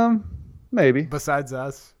 Maybe. Besides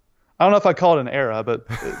us? I don't know if I'd call it an era, but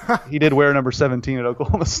he did wear number 17 at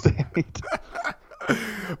Oklahoma State.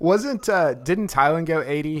 Didn't Tylan go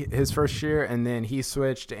 80 his first year, and then he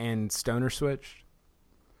switched and Stoner switched?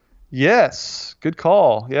 Yes. Good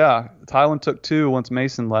call. Yeah. Tylan took 2 once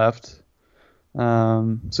Mason left.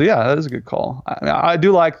 So yeah, that is a good call. I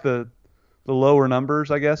do like the lower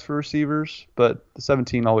numbers, I guess, for receivers, but the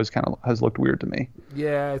 17 always kind of has looked weird to me.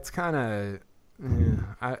 Yeah, it's kind of,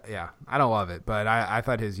 I don't love it, but I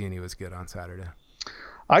thought his uni was good on Saturday.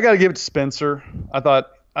 I got to give it to Spencer. I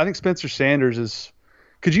think Spencer Sanders is.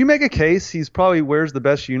 Could you make a case he's probably wears the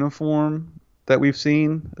best uniform that we've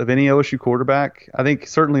seen of any OSU quarterback? I think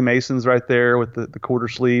certainly Mason's right there with the quarter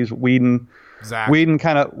sleeves. Whedon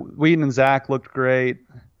and Zach looked great.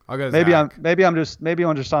 I'll go maybe Zach. I'm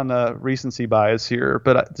just on the recency bias here,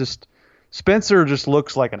 but Spencer just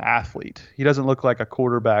looks like an athlete. He doesn't look like a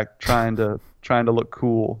quarterback trying to look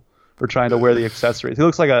cool or trying to wear the accessories. He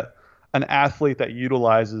looks like an athlete that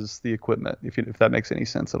utilizes the equipment, if that makes any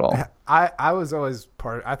sense at all. I was always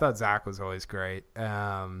I thought Zach was always great.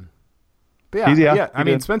 But yeah. I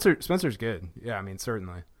mean, Spencer's good. Yeah, I mean,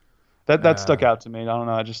 certainly. That stuck out to me. I don't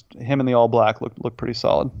know. Just him in the all black looked pretty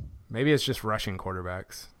solid. Maybe it's just rushing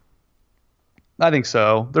quarterbacks. I think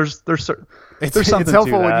so. There's something it's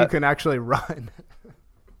helpful to that. when you can actually run.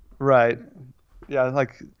 Right. Yeah,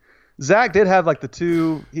 like Zach did have like the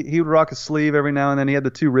 2. He would rock a sleeve every now and then. He had the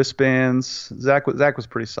 2 wristbands. Zach was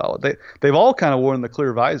pretty solid. They've all kind of worn the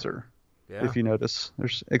clear visor. Yeah. If you notice,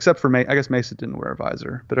 except for I guess Mason didn't wear a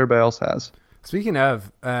visor, but everybody else has. Speaking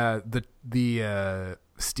of the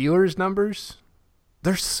Steelers numbers,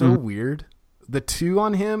 they're so weird. The 2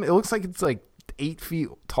 on him, it looks like it's like 8 feet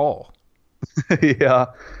tall. Yeah,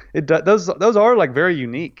 those are like very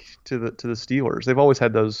unique to the Steelers. They've always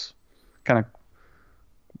had those kind of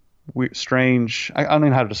weird, strange. I don't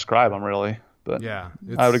know how to describe them really, but yeah,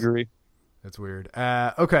 I would agree. It's weird.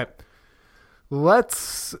 Okay,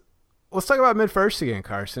 let's talk about mid-first again,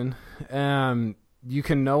 Carson. You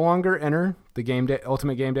can no longer enter the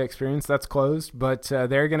Ultimate Game Day experience. That's closed, but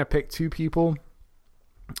they're going to pick 2 people.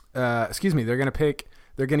 They're going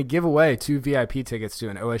to give away 2 VIP tickets to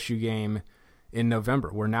an OSU game in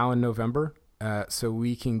November. We're now in November, so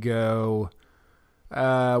we can go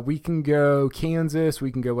Kansas,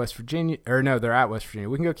 we can go West Virginia, or no, they're at West Virginia.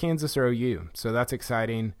 We can go Kansas or OU, so that's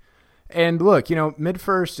exciting. And look,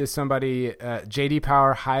 mid-first is somebody, J.D.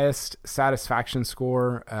 Power, highest satisfaction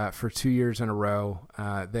score for 2 years in a row.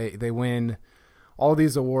 They win all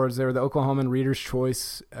these awards. They were the Oklahoman Reader's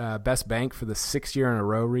Choice Best Bank for the 6th year in a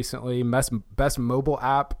row recently. Best mobile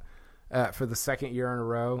app for the 2nd year in a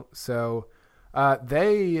row. So I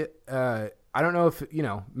don't know if,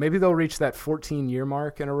 maybe they'll reach that 14-year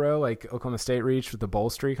mark in a row like Oklahoma State reached with the bowl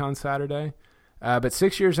streak on Saturday. But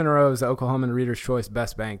 6 years in a row is the Oklahoman Reader's Choice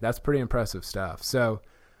Best Bank. That's pretty impressive stuff. So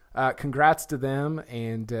congrats to them.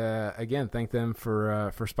 And again, thank them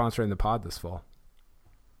for sponsoring the pod this fall.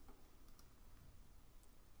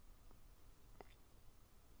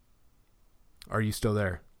 Are you still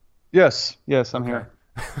there? Yes, I'm here.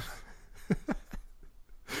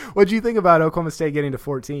 What do you think about Oklahoma State getting to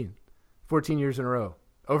 14 years in a row?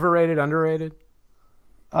 Overrated, underrated?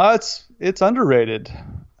 It's underrated.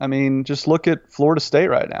 I mean, just look at Florida State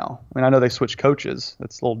right now. I mean, I know they switched coaches.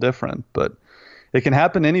 That's a little different, but it can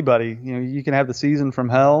happen to anybody. You can have the season from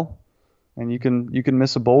hell, and you can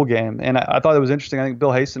miss a bowl game. And I thought it was interesting. I think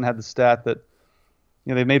Bill Haston had the stat that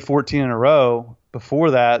They've made 14 in a row.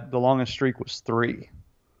 Before that, the longest streak was 3.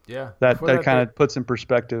 Yeah. That kind of puts in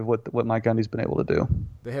perspective what Mike Gundy's been able to do.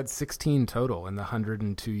 They had 16 total in the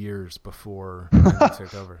 102 years before Gundy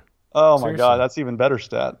took over. Oh, seriously. My God. That's even better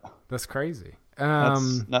stat. That's crazy.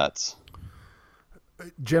 That's nuts.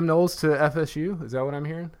 Jim Knowles to FSU? Is that what I'm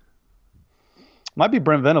hearing? Might be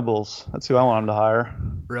Brent Venables. That's who I want him to hire.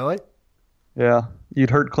 Really? Yeah. You'd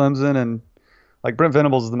hurt Clemson, and like Brent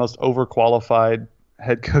Venables is the most overqualified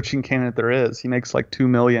head coaching candidate there is. He makes like $2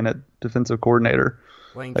 million at defensive coordinator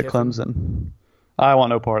at Clemson. I want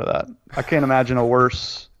no part of that. I can't imagine a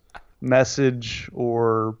worse message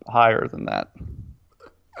or hire than that.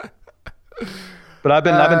 But I've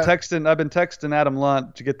been texting Adam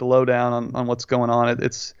Lunt to get the lowdown on what's going on.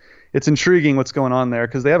 It's intriguing what's going on there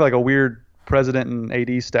because they have like a weird president and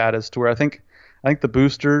AD status to where I think the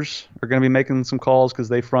boosters are going to be making some calls because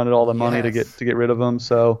they fronted all the money to get rid of them.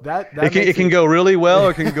 So it can go really well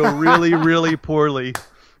or it can go really really poorly.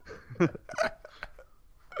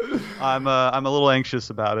 I'm a little anxious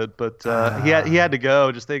about it, but he had to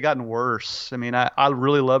go. Just they've gotten worse. I mean, I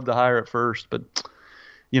really loved to hire at first, but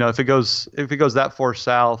if it goes that far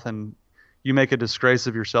south and you make a disgrace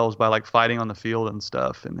of yourselves by like fighting on the field and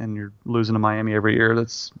stuff, and you're losing to Miami every year,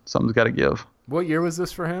 that's something's got to give. What year was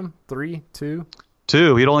this for him? 3, 2?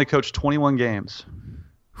 2. He'd only coached 21 games.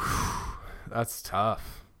 That's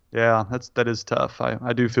tough. Yeah, that is tough.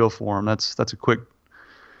 I do feel for him. That's a quick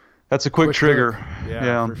trigger.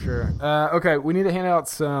 Yeah, for sure. Okay, we need to hand out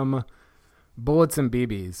some bullets and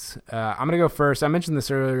BBs. I'm going to go first. I mentioned this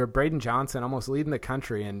earlier. Braden Johnson almost leading the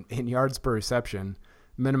country in yards per reception,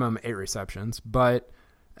 minimum 8 receptions. But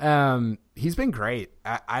he's been great.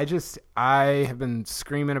 I have been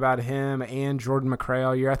screaming about him and Jordan McRae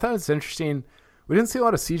all year. I thought it's interesting. We didn't see a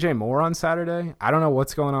lot of CJ Moore on Saturday. I don't know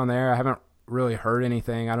what's going on there. I haven't really heard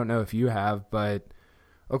anything. I don't know if you have, but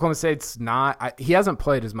Oklahoma State's not. He hasn't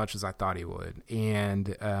played as much as I thought he would.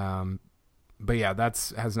 And but yeah,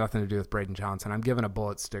 has nothing to do with Braden Johnson. I'm giving a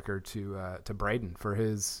bullet sticker to Braden for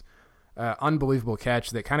his unbelievable catch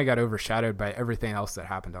that kind of got overshadowed by everything else that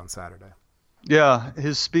happened on Saturday. Yeah,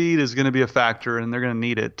 his speed is going to be a factor, and they're going to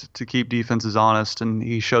need it to keep defenses honest, and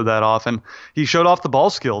he showed that off. And he showed off the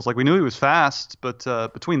ball skills. Like, we knew he was fast, but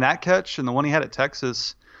between that catch and the one he had at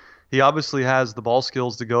Texas, he obviously has the ball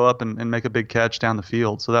skills to go up and make a big catch down the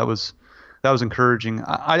field. So that was encouraging.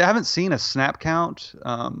 I haven't seen a snap count.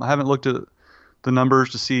 I haven't looked at the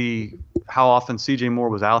numbers to see how often CJ Moore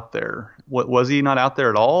was out there. Was he not out there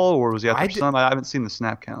at all, or was he out there some? I haven't seen the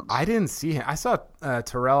snap counts. I didn't see him. I saw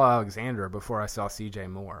Terrell Alexander before I saw CJ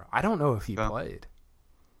Moore. I don't know if he played.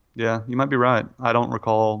 Yeah, you might be right. I don't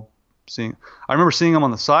recall seeing. I remember seeing him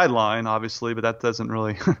on the sideline, obviously, but that doesn't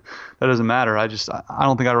really that doesn't matter. I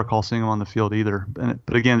don't think I recall seeing him on the field either.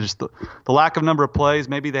 But again, just the lack of number of plays.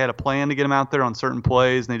 Maybe they had a plan to get him out there on certain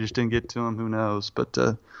plays, and they just didn't get to him. Who knows? But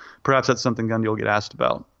perhaps that's something Gundy will get asked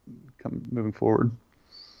about moving forward.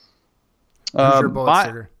 Who's your bullet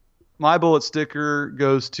sticker? My bullet sticker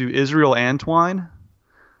goes to Israel Antwine.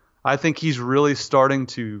 I think he's really starting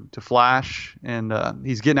to flash, and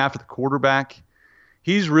he's getting after the quarterback.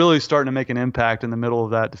 He's really starting to make an impact in the middle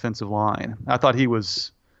of that defensive line. I thought he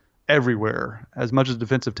was everywhere, as much as a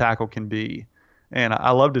defensive tackle can be. And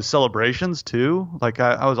I loved his celebrations, too. Like,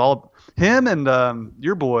 I was all – him and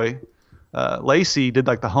your boy – Lacey did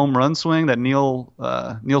like the home run swing that Neil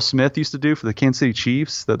Smith used to do for the Kansas City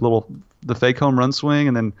Chiefs, the fake home run swing,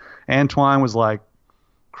 and then Antwine was like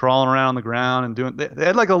crawling around on the ground and doing. They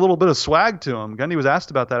had like a little bit of swag to him. Gundy was asked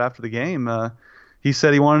about that after the game. He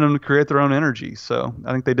said he wanted them to create their own energy, so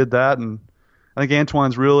I think they did that, and I think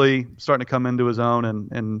Antwine's really starting to come into his own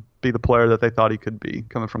and be the player that they thought he could be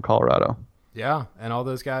coming from Colorado. Yeah, and all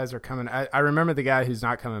those guys are coming. I remember the guy who's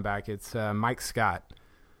not coming back. It's Mike Scott.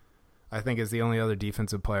 I think is the only other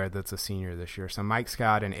defensive player that's a senior this year. So Mike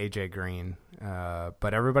Scott and AJ Green.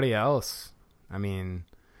 But everybody else, I mean,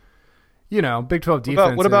 Big 12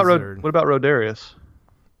 defense. What about Rodarius?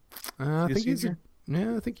 I think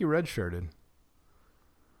I think he redshirted.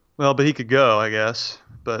 Well, but he could go, I guess.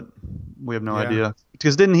 But we have no idea.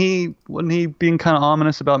 Because wasn't he being kind of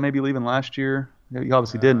ominous about maybe leaving last year? He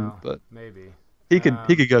obviously didn't, but maybe he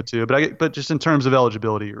could go too. But just in terms of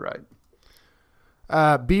eligibility, you're right.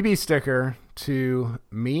 BB sticker to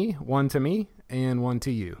me, one to me, and one to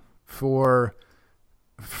you. For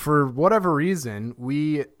whatever reason,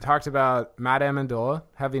 we talked about Matt Amendola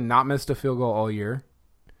having not missed a field goal all year.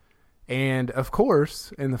 And, of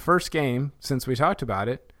course, in the first game, since we talked about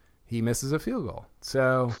it, he misses a field goal.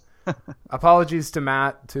 So apologies to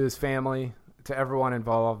Matt, to his family, to everyone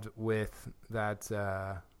involved with that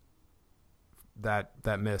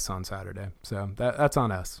that miss on Saturday. So that's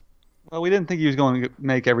on us. Well, we didn't think he was going to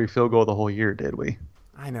make every field goal the whole year, did we?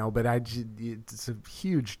 I know, but it's a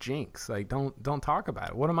huge jinx. Like, don't talk about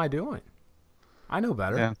it. What am I doing? I know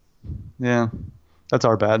better. Yeah, that's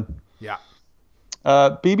our bad. Yeah.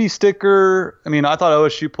 BB sticker. I mean, I thought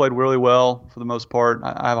OSU played really well for the most part.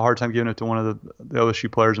 I have a hard time giving it to one of the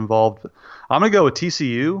OSU players involved. I'm gonna go with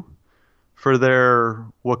TCU for their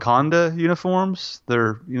Wakanda uniforms.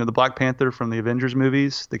 They're the Black Panther from the Avengers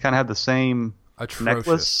movies. They kind of have the same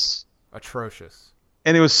necklace. Atrocious.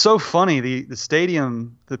 And it was so funny. The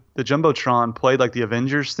stadium, the Jumbotron played like the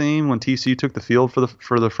Avengers theme when TCU took the field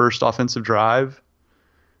for the first offensive drive.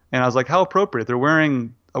 And I was like, how appropriate. They're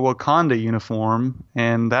wearing a Wakanda uniform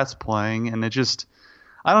and that's playing. And it just,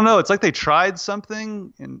 I don't know. It's like they tried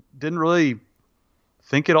something and didn't really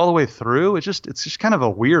think it all the way through. It's just kind of a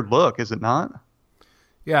weird look, is it not?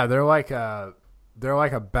 Yeah, they're like a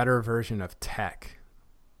better version of Tech,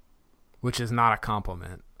 which is not a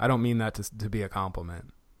compliment. I don't mean that to be a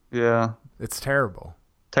compliment. Yeah. It's terrible.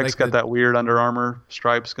 Tech's got that weird Under Armour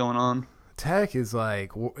stripes going on. Tech is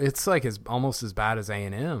almost as bad as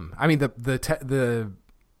A&M. I mean, the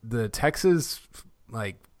Texas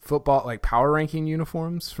football power ranking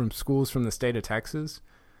uniforms from schools from the state of Texas,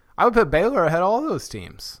 I would put Baylor ahead of all those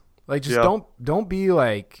teams. Don't be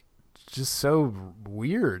just so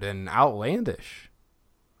weird and outlandish.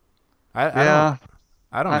 I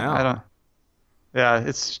don't know. Yeah,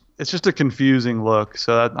 it's just a confusing look.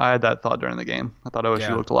 So I had that thought during the game. I thought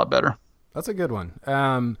OSU looked a lot better. That's a good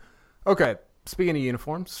one. Okay, speaking of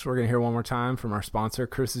uniforms, we're going to hear one more time from our sponsor,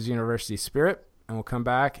 Chris's University Spirit, and we'll come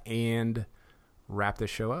back and wrap this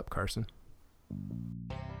show up, Carson.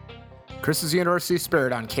 Chris's University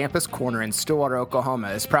Spirit on Campus Corner in Stillwater, Oklahoma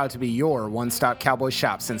is proud to be your one-stop cowboy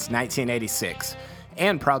shop since 1986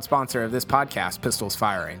 and proud sponsor of this podcast, Pistols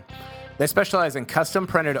Firing. They specialize in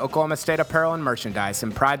custom-printed Oklahoma State apparel and merchandise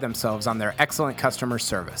and pride themselves on their excellent customer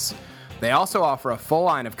service. They also offer a full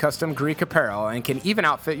line of custom Greek apparel and can even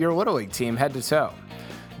outfit your Little League team head to toe.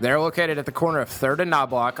 They're located at the corner of 3rd and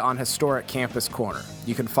Knobloch on historic Campus Corner.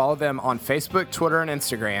 You can follow them on Facebook, Twitter, and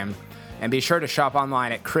Instagram, and be sure to shop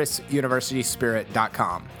online at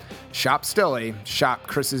chrisuniversityspirit.com. Shop Stilly, shop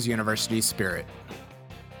Chris's University Spirit.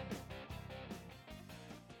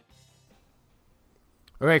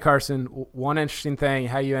 Okay, Carson, one interesting thing.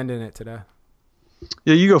 How you ending it today?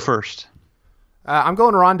 Yeah, you go first. I'm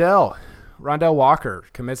going Rondell Walker,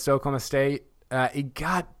 commits to Oklahoma State. He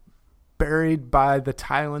got buried by the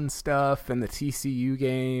Tylan stuff and the TCU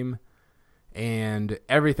game and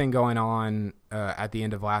everything going on at the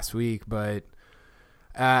end of last week. But,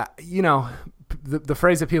 the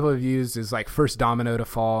phrase that people have used is first domino to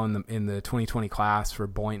fall in the 2020 class for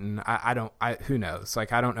Boynton. Who knows?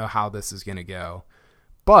 I don't know how this is going to go.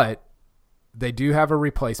 But they do have a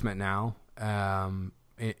replacement now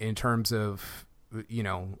in terms of,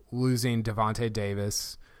 losing Devontae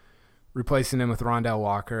Davis, replacing him with Rondell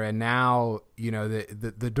Walker. And now,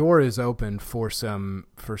 the door is open for some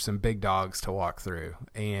big dogs to walk through.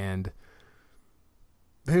 And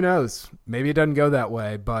who knows? Maybe it doesn't go that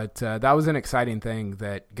way. But that was an exciting thing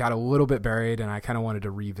that got a little bit buried. And I kind of wanted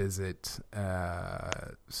to revisit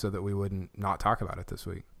so that we wouldn't not talk about it this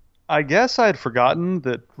week. I guess I had forgotten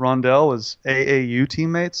that Rondell was AAU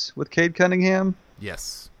teammates with Cade Cunningham.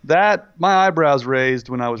 Yes. That, my eyebrows raised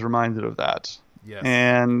when I was reminded of that. Yes.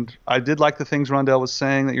 And I did like the things Rondell was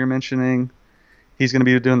saying that you're mentioning. He's going to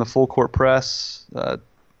be doing the full court press,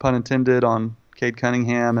 pun intended, on Cade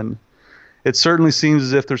Cunningham. And it certainly seems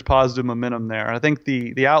as if there's positive momentum there. I think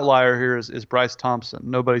the outlier here is Bryce Thompson.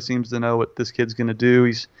 Nobody seems to know what this kid's going to do.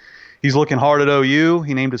 He's looking hard at OU.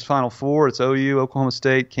 He named his Final Four. It's OU, Oklahoma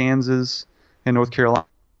State, Kansas, and North Carolina.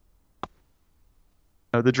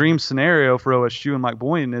 The dream scenario for OSU and Mike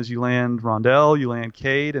Boynton is you land Rondell, you land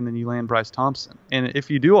Cade, and then you land Bryce Thompson. And if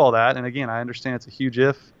you do all that, and again, I understand it's a huge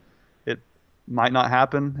if. It might not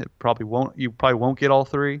happen. It probably won't. You probably won't get all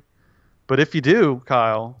three. But if you do,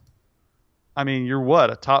 Kyle, I mean, you're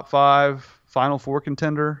what, a top 5 Final Four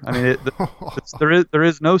contender? I mean, there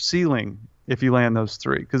is no ceiling if you land those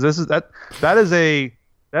three, because that is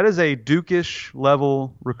a Duke-ish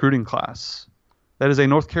level recruiting class. That is a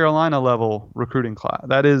North Carolina level recruiting class.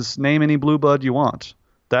 That is, name any blue blood you want.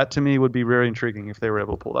 That to me would be very intriguing if they were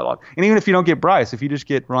able to pull that off. And even if you don't get Bryce, if you just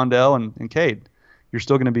get Rondell and Cade, you're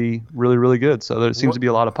still going to be really, really good. So there seems to be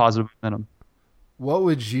a lot of positive momentum.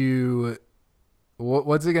 What's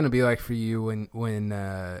it going to be like for you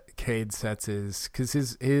when Cade sets because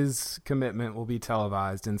his commitment will be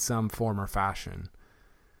televised in some form or fashion?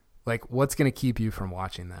 What's going to keep you from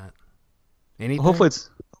watching that? Anything? Hopefully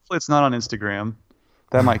it's not on Instagram.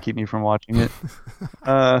 That might keep me from watching it.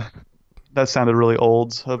 That sounded really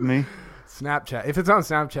old of me. Snapchat. If it's on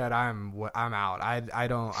Snapchat, I'm out. I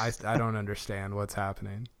don't understand what's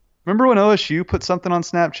happening. Remember when OSU put something on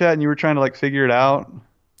Snapchat and you were trying to like figure it out?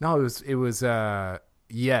 No, it was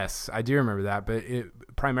yes, I do remember that, but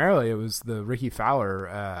primarily it was the Ricky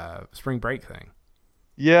Fowler spring break thing.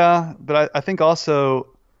 Yeah, but I think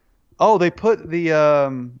also they put the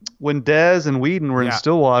when Dez and Whedon were in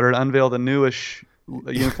Stillwater to unveil the newish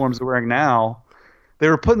uniforms they're wearing now. They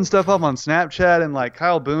were putting stuff up on Snapchat, and like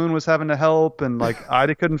Kyle Boone was having to help, and like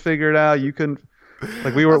I couldn't figure it out. You couldn't.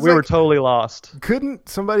 Like we were totally lost. Couldn't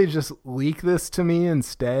somebody just leak this to me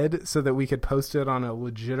instead so that we could post it on a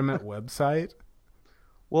legitimate website?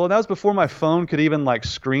 Well, that was before my phone could even like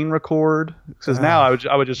screen record. Because now I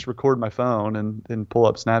would just record my phone and pull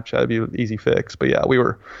up Snapchat. It'd be an easy fix. But yeah, we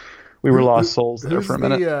were lost souls there for a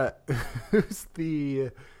minute. Who's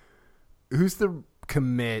the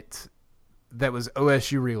commit that was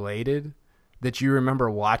OSU related that you remember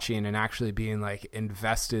watching and actually being like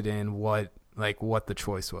invested in what the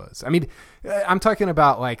choice was? I mean, I'm talking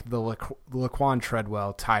about like the Laquan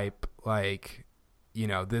Treadwell type, like, you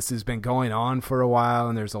know, this has been going on for a while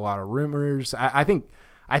and there's a lot of rumors. I think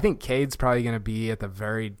Cade's probably going to be at the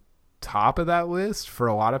very top of that list for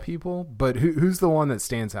a lot of people, but who's the one that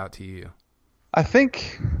stands out to you? I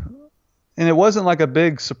think, and it wasn't like a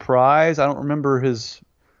big surprise. I don't remember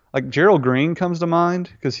like Gerald Green comes to mind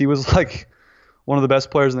because he was like one of the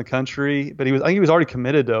best players in the country, but I think he was already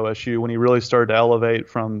committed to OSU when he really started to elevate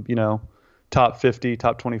from, you know, top 50,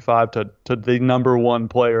 top 25 to the number one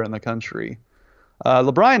player in the country.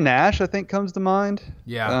 LeBron Nash, I think, comes to mind.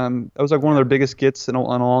 Yeah. That was like one of their biggest gets in a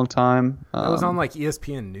long time. That was on like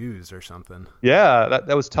ESPN News or something. Yeah,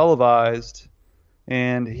 that was televised.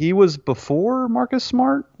 And he was before Marcus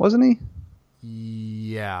Smart, wasn't he?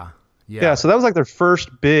 Yeah. Yeah, so that was like their first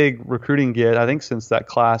big recruiting get, I think, since that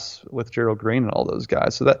class with Gerald Green and all those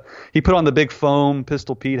guys. So that he put on the big foam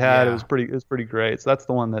Pistol Pete hat. Yeah. It was pretty great. So that's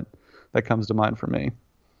the one that comes to mind for me.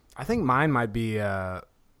 I think mine might be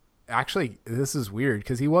actually, this is weird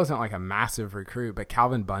because he wasn't like a massive recruit, but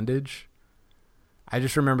Calvin Bundage. I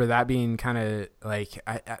just remember that being kind of like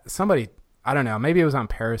somebody, I don't know, maybe it was on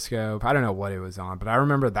Periscope. I don't know what it was on, but I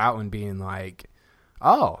remember that one being like,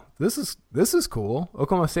 oh, this is cool.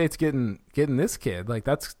 Oklahoma State's getting this kid. Like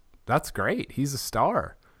that's great. He's a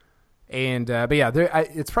star. And but yeah,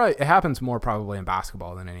 it happens more probably in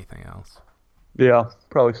basketball than anything else. Yeah,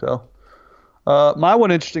 probably so. My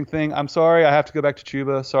one interesting thing. I'm sorry, I have to go back to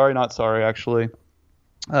Chuba. Sorry, not sorry, actually.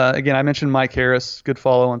 Again, I mentioned Mike Harris. Good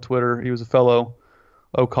follow on Twitter. He was a fellow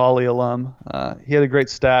Ocali alum. He had a great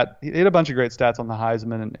stat. He had a bunch of great stats on the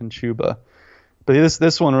Heisman and Chuba. But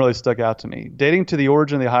this one really stuck out to me. Dating to the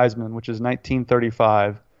origin of the Heisman, which is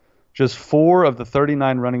 1935, just 4 of the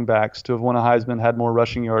 39 running backs to have won a Heisman had more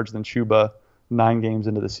rushing yards than Chuba 9 games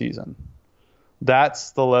into the season.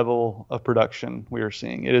 That's the level of production we are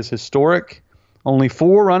seeing. It is historic. Only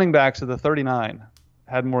 4 running backs of the 39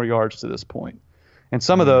 had more yards to this point. And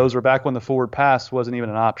some of those were back when the forward pass wasn't even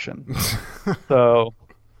an option. So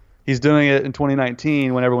he's doing it in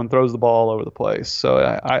 2019 when everyone throws the ball all over the place.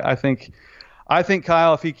 So I think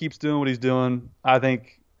Kyle, if he keeps doing what he's doing, I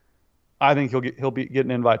think he'll be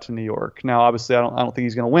getting an invite to New York. Now, obviously, I don't think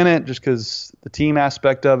he's going to win it just because the team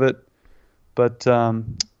aspect of it.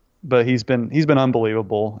 But he's been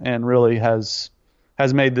unbelievable and really has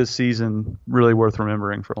made this season really worth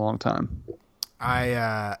remembering for a long time.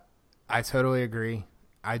 I totally agree.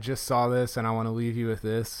 I just saw this, and I want to leave you with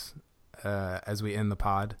this as we end the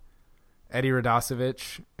pod. Eddie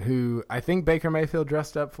Radosevich, who I think Baker Mayfield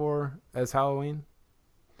dressed up for as Halloween.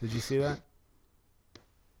 Did you see that?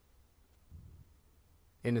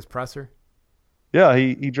 In his presser? Yeah,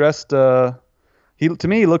 he dressed to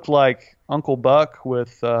me he looked like Uncle Buck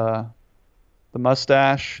with the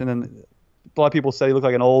mustache, and then a lot of people say he looked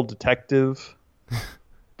like an old detective.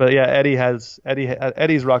 But yeah,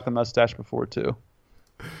 Eddie's rocked the mustache before too.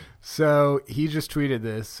 So he just tweeted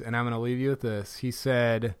this, and I'm going to leave you with this. He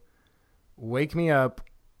said, "Wake me up."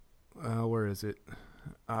 Where is it?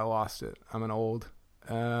 I lost it. I'm an old.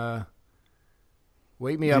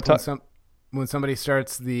 Wake me up when somebody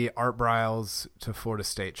starts the Art Briles to Florida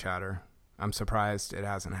State chatter. I'm surprised it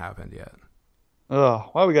hasn't happened yet. Oh,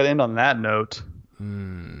 why we got to end on that note?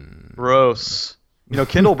 Gross. You know,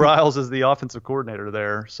 Kendall Briles is the offensive coordinator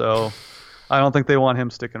there, so I don't think they want him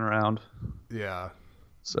sticking around. Yeah.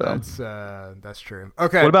 So that's true.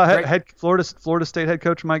 Okay. What about Florida State head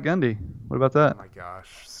coach Mike Gundy? What about that? Oh my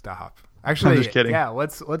gosh, stop. Actually, I'm just kidding. Yeah,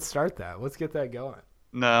 let's start that. Let's get that going.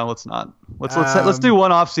 No, let's not. Let's do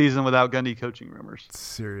one off season without Gundy coaching rumors.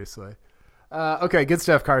 Seriously. Okay, good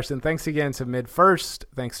stuff, Carson. Thanks again to Mid First.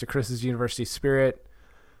 Thanks to Chris's University Spirit.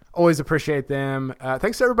 Always appreciate them.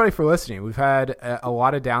 Thanks to everybody for listening. We've had a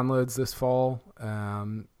lot of downloads this fall.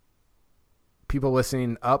 People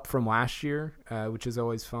listening up from last year, which is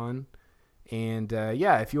always fun. And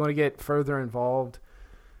if you want to get further involved,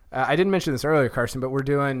 I didn't mention this earlier, Carson, but we're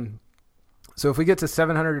doing. So if we get to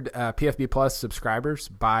 700 PFB Plus subscribers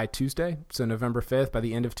by Tuesday, so November 5th, by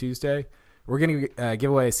the end of Tuesday, we're going to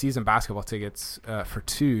give away season basketball tickets for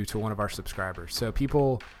 2 to one of our subscribers. So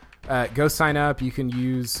people go sign up. You can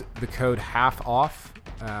use the code HALF-OFF,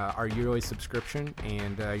 our yearly subscription,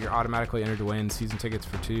 and you're automatically entered to win season tickets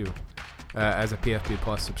for 2 as a PFB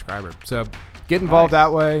Plus subscriber. So get involved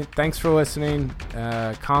that way. Thanks for listening.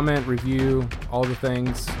 Comment, review, all the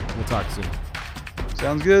things. We'll talk soon.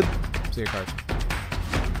 Sounds good. See you, Carson.